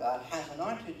 your God, has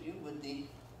anointed you with the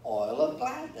oil of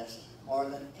gladness more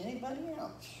than anybody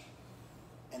else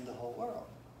in the whole world.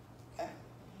 Okay?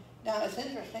 Now, it's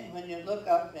interesting when you look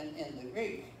up in the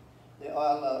Greek, the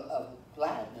oil of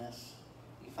gladness,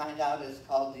 you find out it's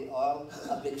called the oil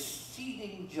of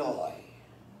exceeding joy.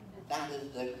 That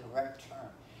is the correct term.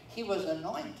 He was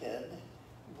anointed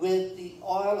with the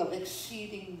oil of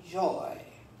exceeding joy.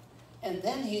 And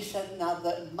then he said, now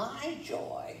that my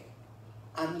joy,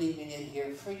 I'm leaving it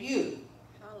here for you.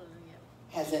 Hallelujah.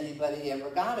 Has anybody ever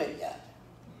got it yet?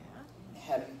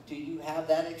 Yeah. Do you have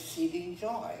that exceeding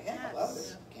joy? Yeah, Yes. well,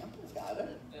 Campbell's got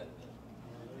it.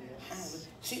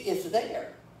 See, it's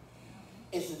there.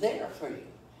 It's there for you.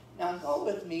 Now go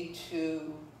with me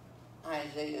to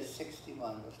Isaiah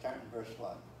 61. We'll start in verse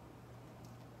 1.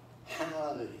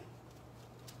 Hallelujah.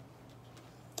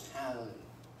 Hallelujah.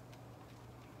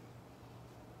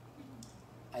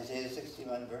 Isaiah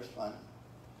 61, verse 1.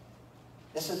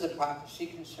 This is the prophecy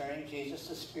concerning Jesus.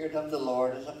 The Spirit of the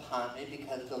Lord is upon me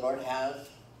because the Lord has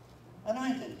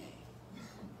anointed me.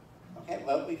 Okay,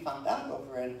 well, we found out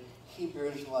over in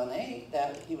Hebrews 1:8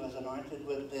 that he was anointed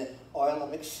with the oil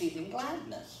of exceeding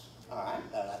gladness. All right,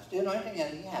 now that's the anointing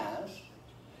that he has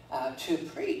to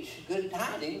preach good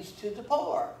tidings to the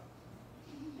poor.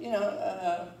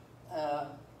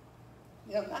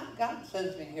 God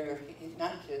sends me here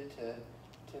not to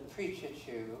preach at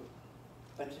you,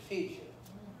 but to feed you.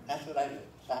 That's what I do.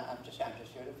 So I'm just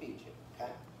here to feed you,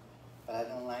 okay? But I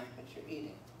don't like what you're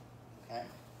eating, okay?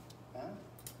 Well,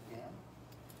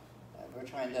 we're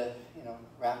trying to,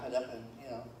 wrap it up in,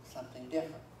 something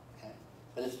different, okay?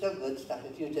 But it's still good stuff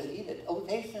if you just eat it. Oh,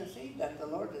 taste and see that the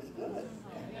Lord is good.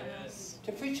 Okay? Yes.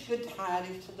 To preach good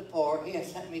tidings to the poor, he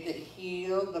has sent me to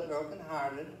heal the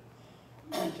brokenhearted,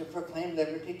 to proclaim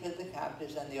liberty to the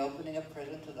captives and the opening of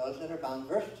prison to those that are bound.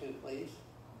 Verse 2, please.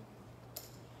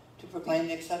 To proclaim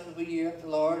the acceptable year of the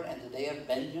Lord and the day of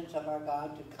vengeance of our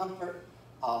God, to comfort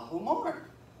all who mourn.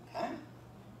 Okay?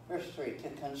 Verse 3, to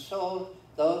console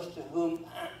those to whom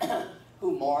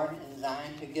who mourn in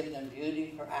Zion, to give them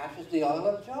beauty for ashes, the oil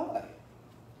of joy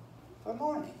for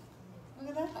mourning.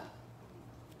 Look at that.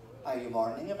 Are you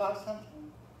mourning about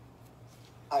something?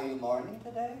 Are you mourning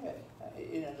today?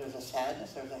 There's a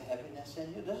sadness, there's a heaviness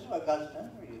in you. This is what God's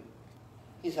done for you.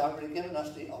 He's already given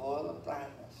us the oil of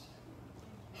gladness.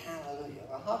 Hallelujah.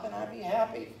 Well, how can I be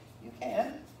happy? You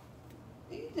can.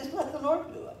 You just let the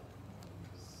Lord do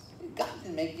it. God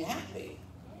can make you happy.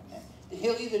 Okay?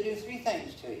 He'll either do three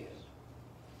things to you.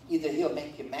 Either he'll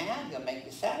make you mad, he'll make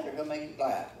you sad, or he'll make you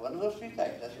glad. One of those three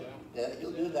things. That's what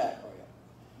he'll do that for you.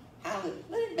 Hallelujah.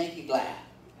 Let him make you glad.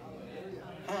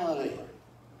 Hallelujah.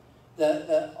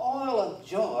 The oil of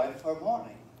joy for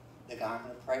mourning, the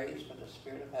garment of praise for the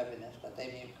spirit of heaviness, that they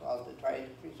may be called to trade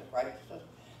the priest of righteousness,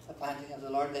 the planting of the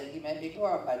Lord, that he may be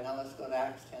glorified. Now let's go to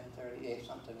Acts 10:38,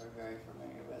 something we're very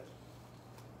familiar with.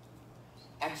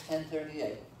 Acts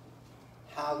 10:38.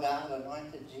 How God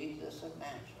anointed Jesus of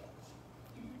Nazareth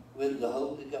with the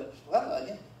Holy Ghost. Well,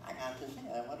 again, I got to think,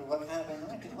 I wonder what kind of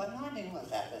anointing. What anointing was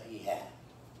that he had?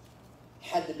 It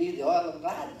had to be the oil of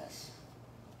gladness.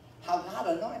 How God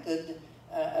anointed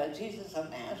Jesus of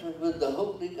Nazareth with the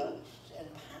Holy Ghost and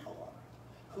power,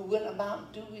 who went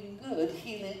about doing good,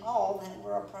 healing all that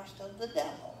were oppressed of the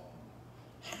devil.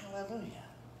 Hallelujah.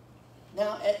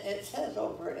 Now, it says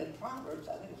over in Proverbs,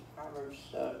 I think it's Proverbs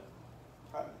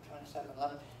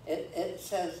 27:11, it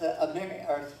says, a merry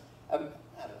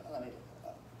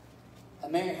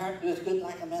heart doeth good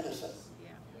like a medicine.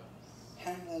 Yeah.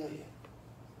 Hallelujah.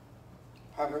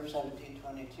 Proverbs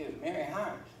 17:22, merry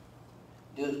heart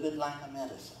doeth good like a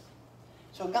medicine.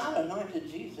 So God anointed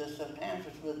Jesus of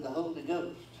Nazareth with the Holy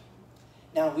Ghost.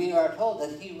 Now we are told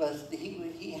that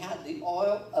he had the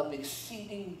oil of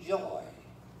exceeding joy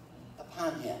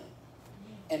upon him.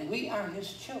 And we are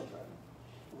his children.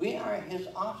 We are his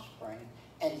offspring.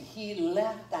 And he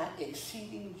left that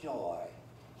exceeding joy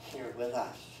here with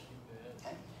us.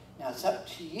 Okay? Now it's up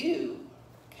to you.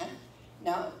 Okay?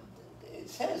 Now it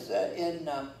says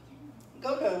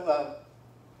go to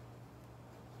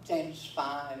James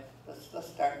 5. Let's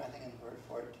start, I think, in verse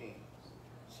 14.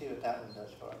 See what that one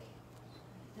does for us.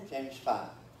 James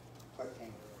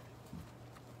 5:14.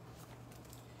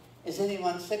 Is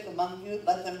anyone sick among you?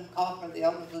 Let them call for the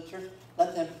elders of the church.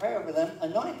 Let them pray over them,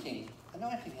 anointing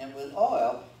him with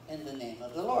oil in the name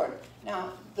of the Lord.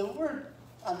 Now, the word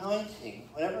anointing,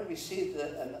 whenever we see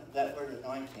that word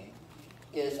anointing,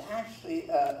 is actually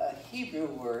a Hebrew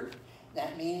word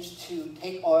that means to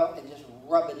take oil and just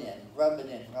rub it in, rub it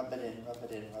in, rub it in, rub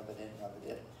it in, rub it in, rub it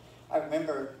in. I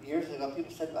remember years ago,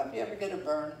 people said, well, if you ever get a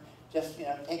burn, just,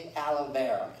 take aloe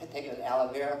vera. Take an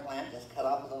aloe vera plant, just cut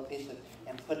off a little piece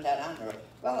and put that on there.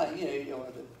 Well,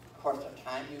 over the course of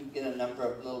time, you get a number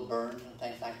of little burns and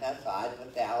things like that, so I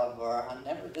put the aloe vera on,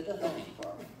 never did a thing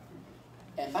for me.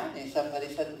 And finally,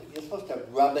 somebody said, you're supposed to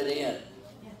rub it in.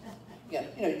 Yeah,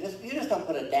 you just don't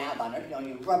put a dab on it.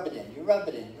 You rub it in, you rub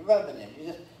it in, you rub it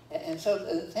in. And so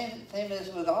the same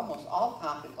is with almost all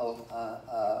topical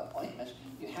ointments.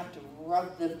 You have to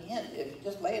rub them in. If you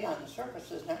just lay it on the surface,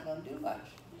 it's not going to do much.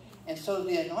 And so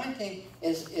the anointing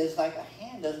is like a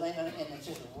hand that's laying on it, and it's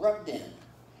just rubbed in.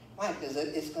 Why? Because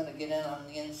it's going to get in on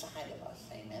the inside of us.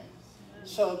 Amen.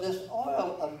 So this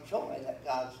oil of joy that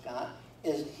God's got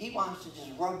is He wants to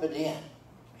just rub it in.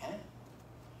 Okay?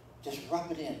 Just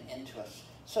rub it into us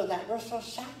so that we're so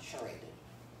saturated.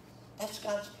 That's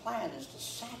God's plan, is to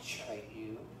saturate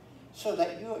you so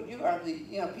that you are the,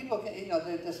 people can,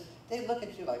 they look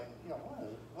at you like,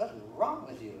 what's wrong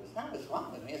with you? It's not what's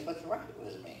wrong with me, it's what's right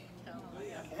with me.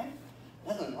 Okay?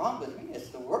 Nothing wrong with me, it's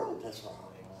the world that's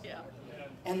wrong. Yeah.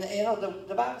 And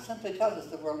the Bible simply tells us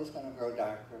the world is going to grow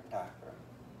darker and darker.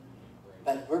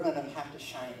 But we're going to have to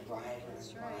shine brighter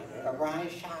and brighter.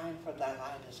 Arise, shine, for thy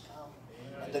light has come.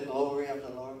 And the glory of the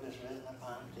Lord is risen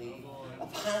upon thee.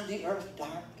 Upon the earth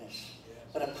darkness,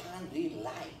 but upon thee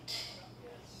light.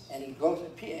 And he gross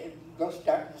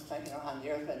darkness on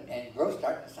the earth and gross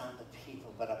darkness on the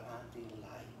people, but upon thee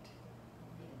light.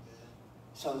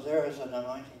 So there is an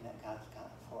anointing that God's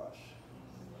got for us.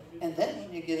 And then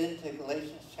when you get into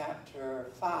Galatians chapter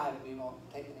 5, we won't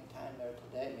take any time there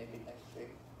today, maybe next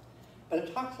week. But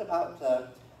it talks about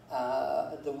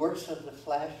the works of the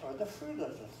flesh, or the fruit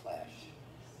of the flesh.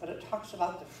 But it talks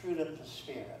about the fruit of the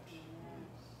Spirit.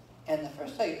 And the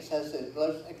first thing it says is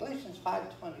Galatians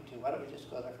 5:22. Why don't we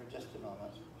just go there for just a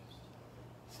moment?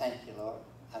 Thank you, Lord.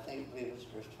 I believe it's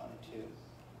verse 22.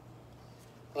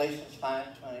 Galatians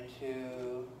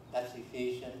 5:22. That's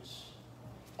Ephesians.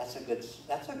 That's a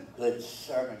good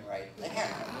sermon right there.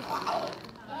 Wow.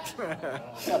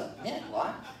 Submit,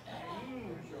 what?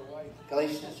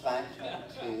 Galatians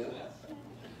 5:22.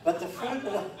 But the fruit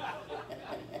of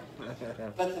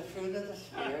the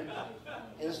Spirit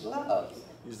is love.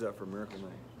 Use that for Miracle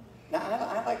Night. Now,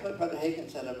 I like what Brother Hagin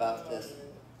said about this.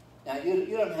 Now, you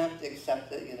don't have to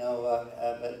accept it,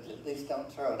 but at least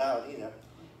don't throw it out either.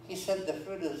 He said the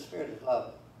fruit of the Spirit is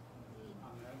love.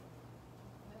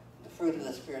 The fruit of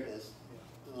the Spirit is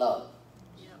love.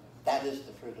 That is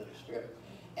the fruit of the Spirit.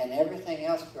 And everything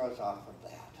else grows off of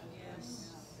that.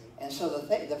 And so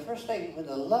the first thing, with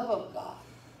the love of God,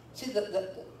 see,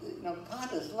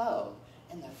 God is love,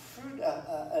 and the fruit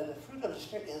of the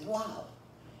Spirit is love.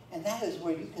 And that is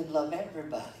where you can love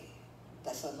everybody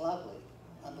that's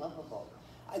unlovable.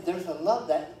 There's a love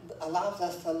that allows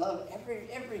us to love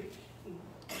every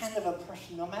kind of a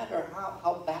person, no matter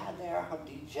how bad they are, how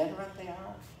degenerate they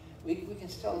are. We can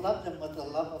still love them with the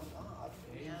love of God.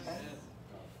 Okay?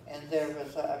 And there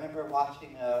was, I remember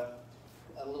watching a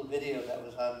little video that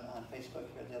was on Facebook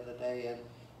here the other day, and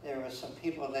there was some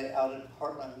people out in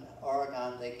Portland,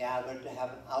 Oregon, they gathered to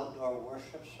have an outdoor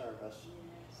worship service.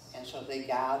 And so they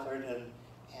gathered,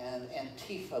 and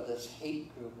Antifa, this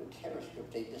hate group, a terrorist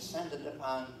group, they descended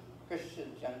upon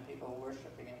Christians, young people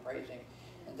worshiping and praising,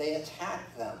 and they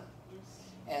attacked them.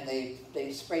 And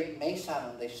they sprayed mace on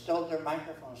them, they stole their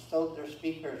microphones, stole their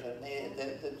speakers, and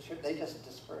they just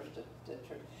dispersed the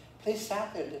church. Police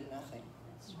sat there, did nothing.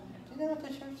 Do you know what the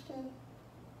church did?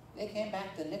 They came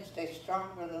back the next day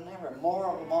stronger than ever, more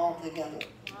of them all together.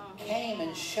 Came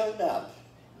and showed up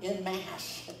in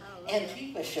mass.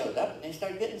 Antifa showed up and they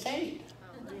started getting saved.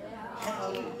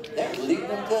 Hallelujah. They're leading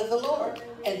them to the Lord.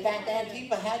 In fact,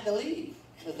 Antifa had to leave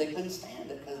because they couldn't stand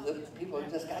it, because the people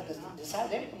just got to decide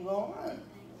they were going to run.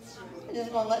 They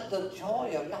just want to let the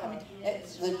joy of God,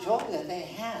 the joy that they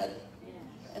had.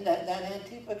 And that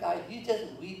Antifa guy, he's just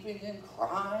weeping and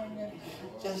crying and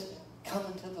just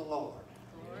coming to the Lord.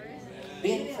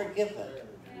 Being forgiven.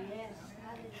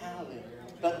 Hallelujah.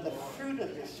 But the fruit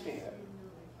of the Spirit.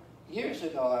 Years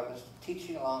ago, I was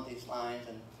teaching along these lines,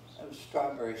 and it was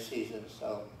strawberry season,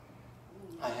 so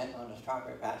I had gone to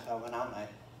strawberry patch. So I went out and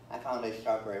I found a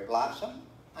strawberry blossom.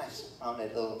 I found a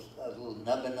little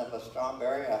nubbin of a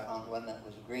strawberry. I found one that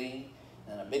was green,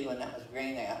 And a big one that was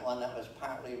green, I got one that was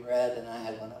partly red, and I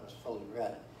had one that was fully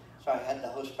red. So I had the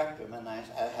whole spectrum, and I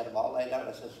had them all laid out.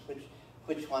 I says,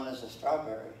 which one is a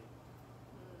strawberry?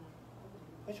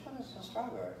 Which one is a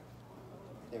strawberry?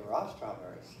 They were all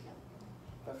strawberries.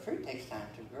 But fruit takes time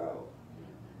to grow.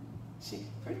 See,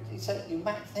 fruit, he said, you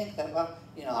might think that, well,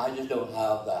 you know, I just don't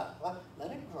have that. Well,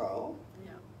 let it grow.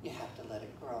 Yeah. You have to let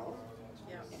it grow.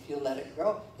 Yeah. If you let it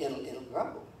grow, it'll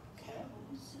grow. Okay?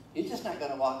 You're just not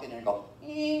going to walk in there and go,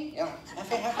 you know,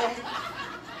 happy.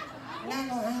 Not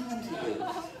going to happen to you.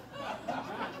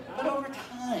 But over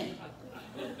time,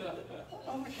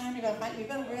 you're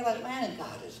going to realize, man,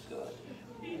 God is good.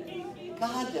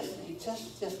 God just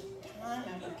time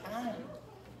after time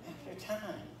after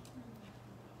time.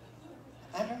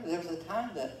 I remember there was a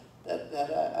time that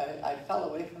I fell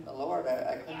away from the Lord.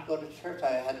 I couldn't go to church.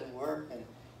 I had to work, and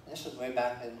this was way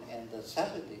back in the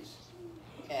 70s.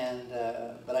 And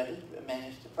but I did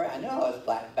manage to pray. I knew I was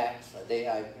backslid.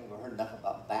 I never heard enough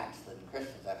about backslidden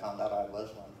Christians. I found out I was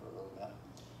one for a little bit.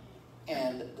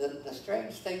 And the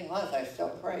strange thing was, I still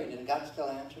prayed, and God still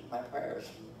answered my prayers.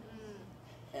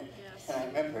 And I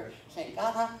remember saying,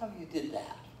 God, how come you did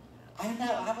that?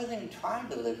 I wasn't even trying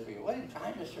to live for you. I wasn't even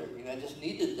trying to serve you. I just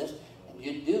needed this, and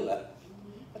you do it.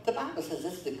 But the Bible says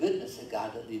it's the goodness of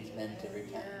God that leads men to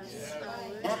repentance,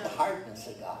 not the hardness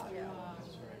of God. Yeah.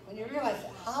 When you realize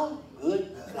how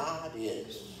good God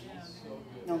is,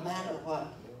 no matter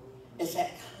what, it's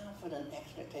that confident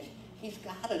expectation. He's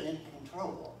got it in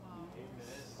control.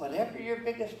 Whatever your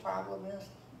biggest problem is,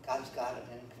 God's got it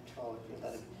in control. If you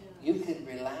let him, you can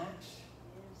relax.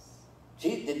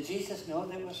 Did Jesus know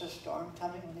there was a storm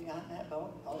coming when he got in that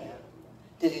boat? Oh yeah.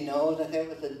 Did he know that there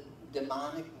was a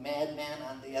demonic madman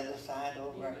on the other side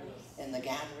over in the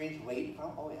gatherings waiting for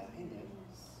him? Oh yeah, he knew.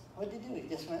 What did he do? He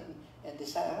just went and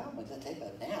decided, I'm going to take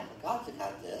a nap. God's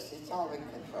got this. It's all in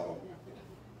control.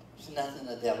 There's nothing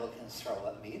the devil can throw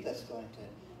at me that's going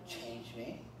to change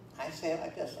me. I say it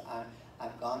like this,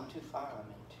 I've gone too far. I'm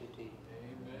in too deep.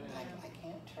 I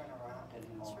can't turn around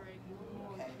anymore.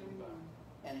 Okay?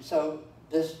 And so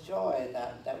this joy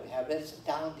that we have, it's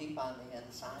down deep on the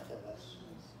inside of us.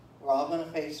 We're all going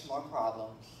to face more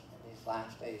problems in these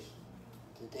last days.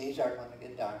 The days are going to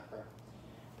get darker.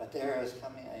 But there is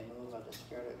coming a move of the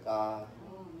Spirit of God.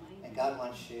 And God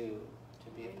wants you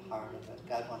to be a part of it.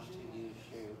 God wants to use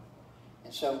you.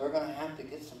 And so we're going to have to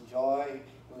get some joy.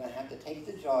 We're going to have to take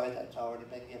the joy that's already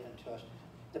been given to us.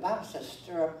 The Bible says,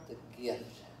 stir up the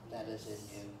gift that is in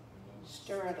you.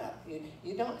 Stir it up.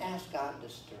 You don't ask God to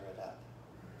stir it up.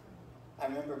 I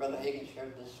remember Brother Hagin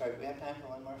shared this story. Do we have time for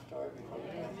one more story before we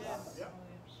go off?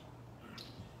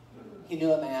 He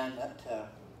knew a man that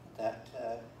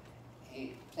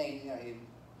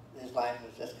his life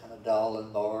was just kind of dull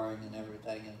and boring and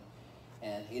everything,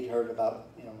 and he'd heard about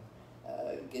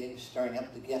stirring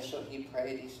up the gift. So he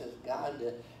prayed. He says, God,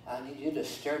 I need you to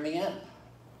stir me up.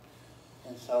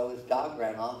 And so his dog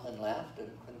ran off and left and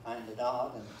couldn't find the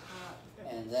dog,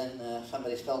 and then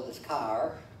somebody stole his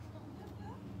car,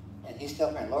 and he's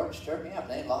still praying, Lord, stir me up.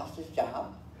 And then he lost his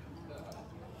job,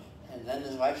 and then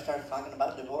his wife starts talking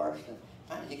about divorce, and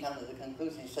finally he comes to the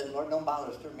conclusion. He said, Lord, don't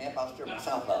bother to stir me up. I'll stir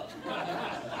myself up.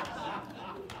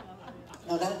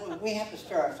 No, we have to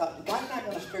stir ourselves. God's not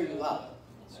going to stir you up.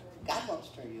 God won't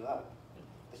stir you up,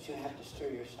 but you have to stir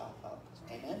yourself up.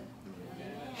 Amen?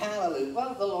 Hallelujah.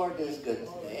 Well, the Lord is good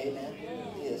today. Amen?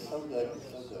 He is so good,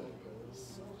 so good.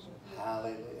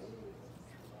 Hallelujah.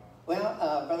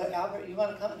 Well, Brother Albert, you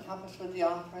want to come and help us with the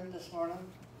offering this morning?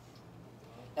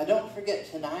 Now, don't forget,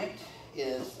 tonight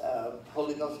is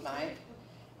Holy Ghost night,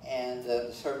 and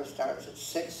the service starts at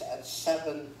 6 at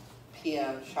 7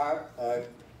 p.m. sharp.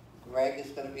 Greg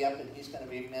is going to be up, and he's going to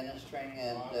be ministering,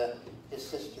 and his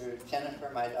sister Jennifer,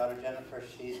 my daughter Jennifer,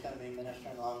 she's going to be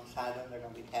ministering alongside him. They're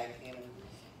going to be tag teaming.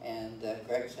 And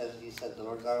Greg says, he said, the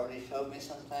Lord's already showed me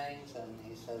some things, and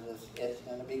he says it's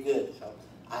going to be good. So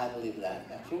I believe that,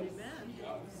 don't you?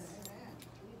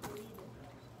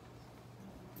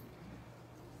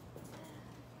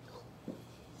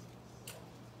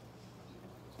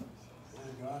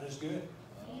 And God is good.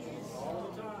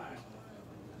 All the time.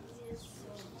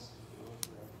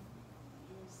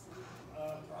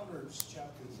 Proverbs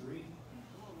chapter 3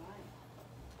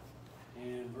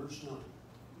 and verse 9.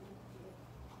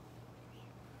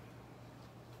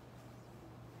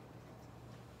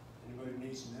 Anybody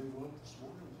needs an envelope this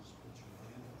morning? Just put your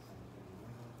hand up and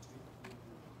we'll give it to you.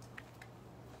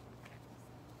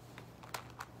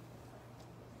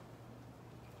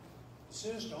 It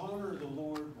says to honor the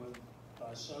Lord with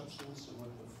thy substance and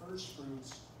with the first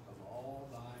fruits of all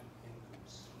thy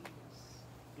increase.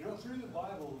 You know, through the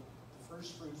Bible, the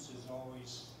first fruits is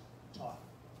always taught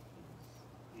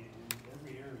in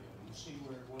every area. You see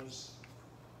where it was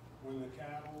when the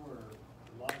cattle or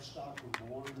the livestock were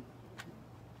born,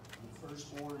 the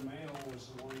firstborn male was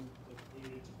the one that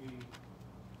needed to be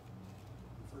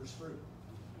the first fruit.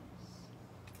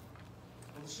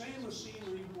 Well, the same was seen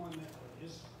even when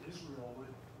Israel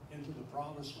went into the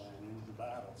promised land, into the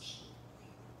battles.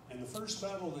 And the first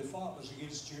battle they fought was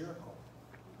against Jericho.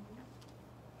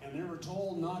 And they were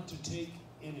told not to take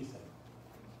anything,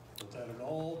 but that it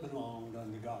all belonged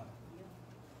unto God.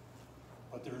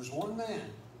 But there was one man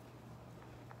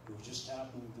who just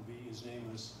happened to be, his name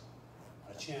was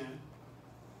Achan,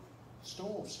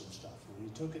 stole some stuff. And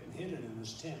he took it and hid it in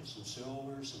his tent, some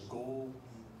silver, some gold,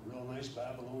 a real nice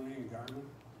Babylonian garment.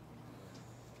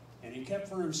 And he kept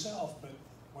for himself, but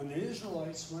when the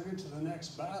Israelites went into the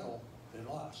next battle, they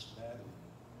lost badly,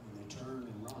 and they turned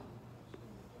and run.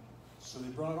 So they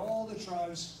brought all the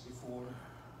tribes before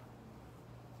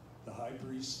the high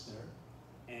priest there,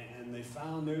 and they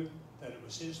found out that it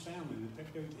was his family. They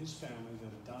picked out his family that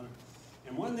had done it.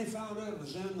 And when they found out it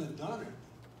was them that had done it,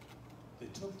 they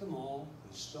took them all,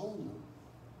 they stoned them,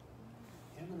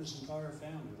 him and his entire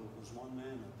family. There was one man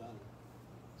that had done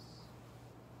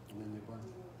it. And then they burned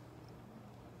them.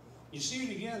 You see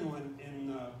it again when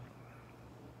in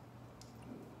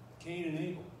Cain and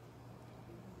Abel.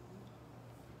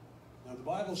 Now the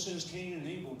Bible says Cain and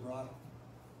Abel brought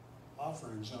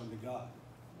offerings unto God.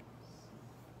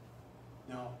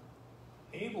 Now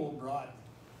Abel brought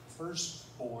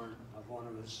firstborn of one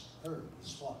of his herd,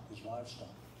 his flock, his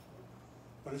livestock.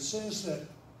 But it says that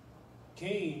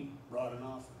Cain brought an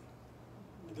offering.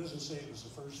 It doesn't say it was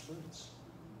the first fruits.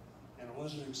 And it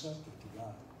wasn't accepted to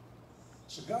God.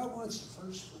 So God wants the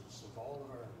first fruits of all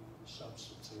of our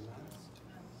substance, amen?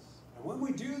 And when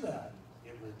we do that,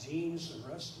 it redeems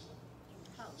the rest of it.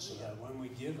 So that when we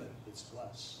give it, it's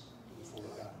blessed before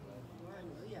God.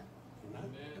 Hallelujah. Amen?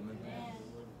 Amen.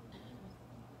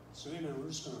 So amen, we're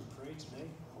just going to pray today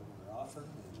over our offering.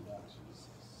 And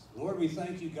Lord, we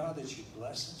thank you, God, that you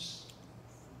bless us.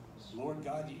 Lord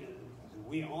God,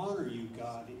 we honor you,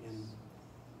 God, in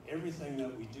everything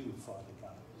that we do, Father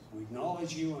God. We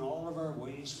acknowledge you in all of our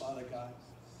ways, Father God,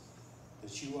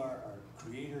 that you are our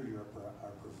creator, you're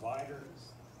our provider,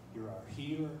 you're our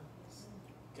healer.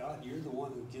 God, you're the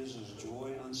one who gives us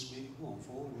joy unspeakable and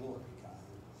full of glory, God.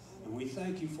 And we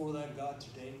thank you for that, God,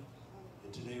 today.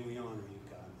 And today we honor you,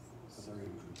 God, with our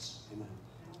increase. Amen.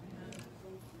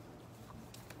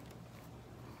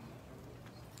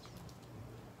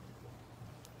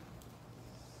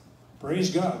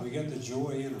 Praise God, we got the joy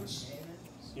in us.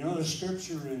 You know, the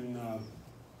scripture in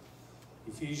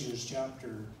Ephesians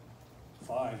chapter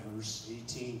 5, verse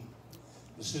 18,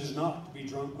 it says not to be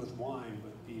drunk with wine,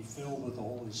 but be filled with the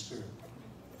Holy Spirit.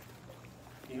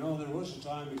 You know, there was a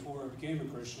time before I became a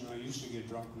Christian, I used to get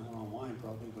drunk, not on wine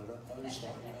probably, but other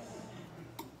stuff.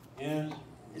 And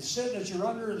it said that you're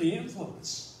under the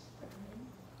influence.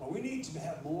 Well, we need to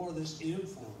have more of this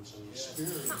influence of the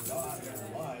Spirit of God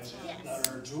in our lives, that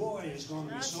our joy is going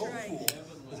to be so full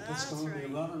that it's going to be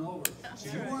running over.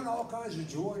 So you want all kinds of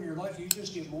joy in your life, you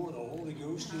just get more of the Holy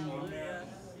Ghost in you.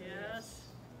 Yes.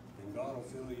 And God will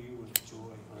fill you with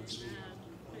joy unspeakable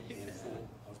and full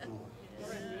of glory.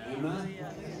 Amen?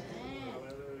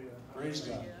 Praise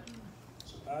God.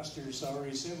 So Pastor's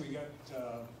already said we got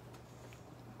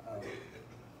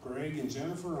Greg and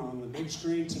Jennifer on the big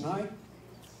screen tonight.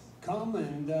 Come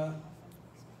and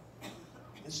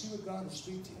see what God will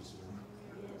speak to you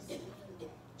today.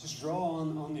 Just draw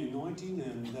on the anointing,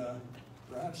 and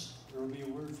perhaps there will be a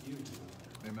word for you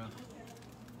tonight.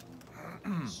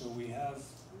 Amen. So we have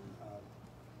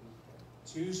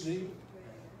Tuesday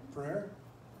prayer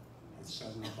at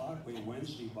 7 o'clock. We have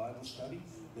Wednesday Bible study.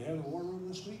 They have a war room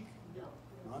this week?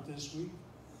 Not this week.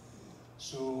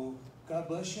 So God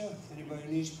bless you. If anybody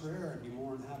needs prayer, I'd be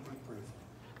more than happy to pray for you.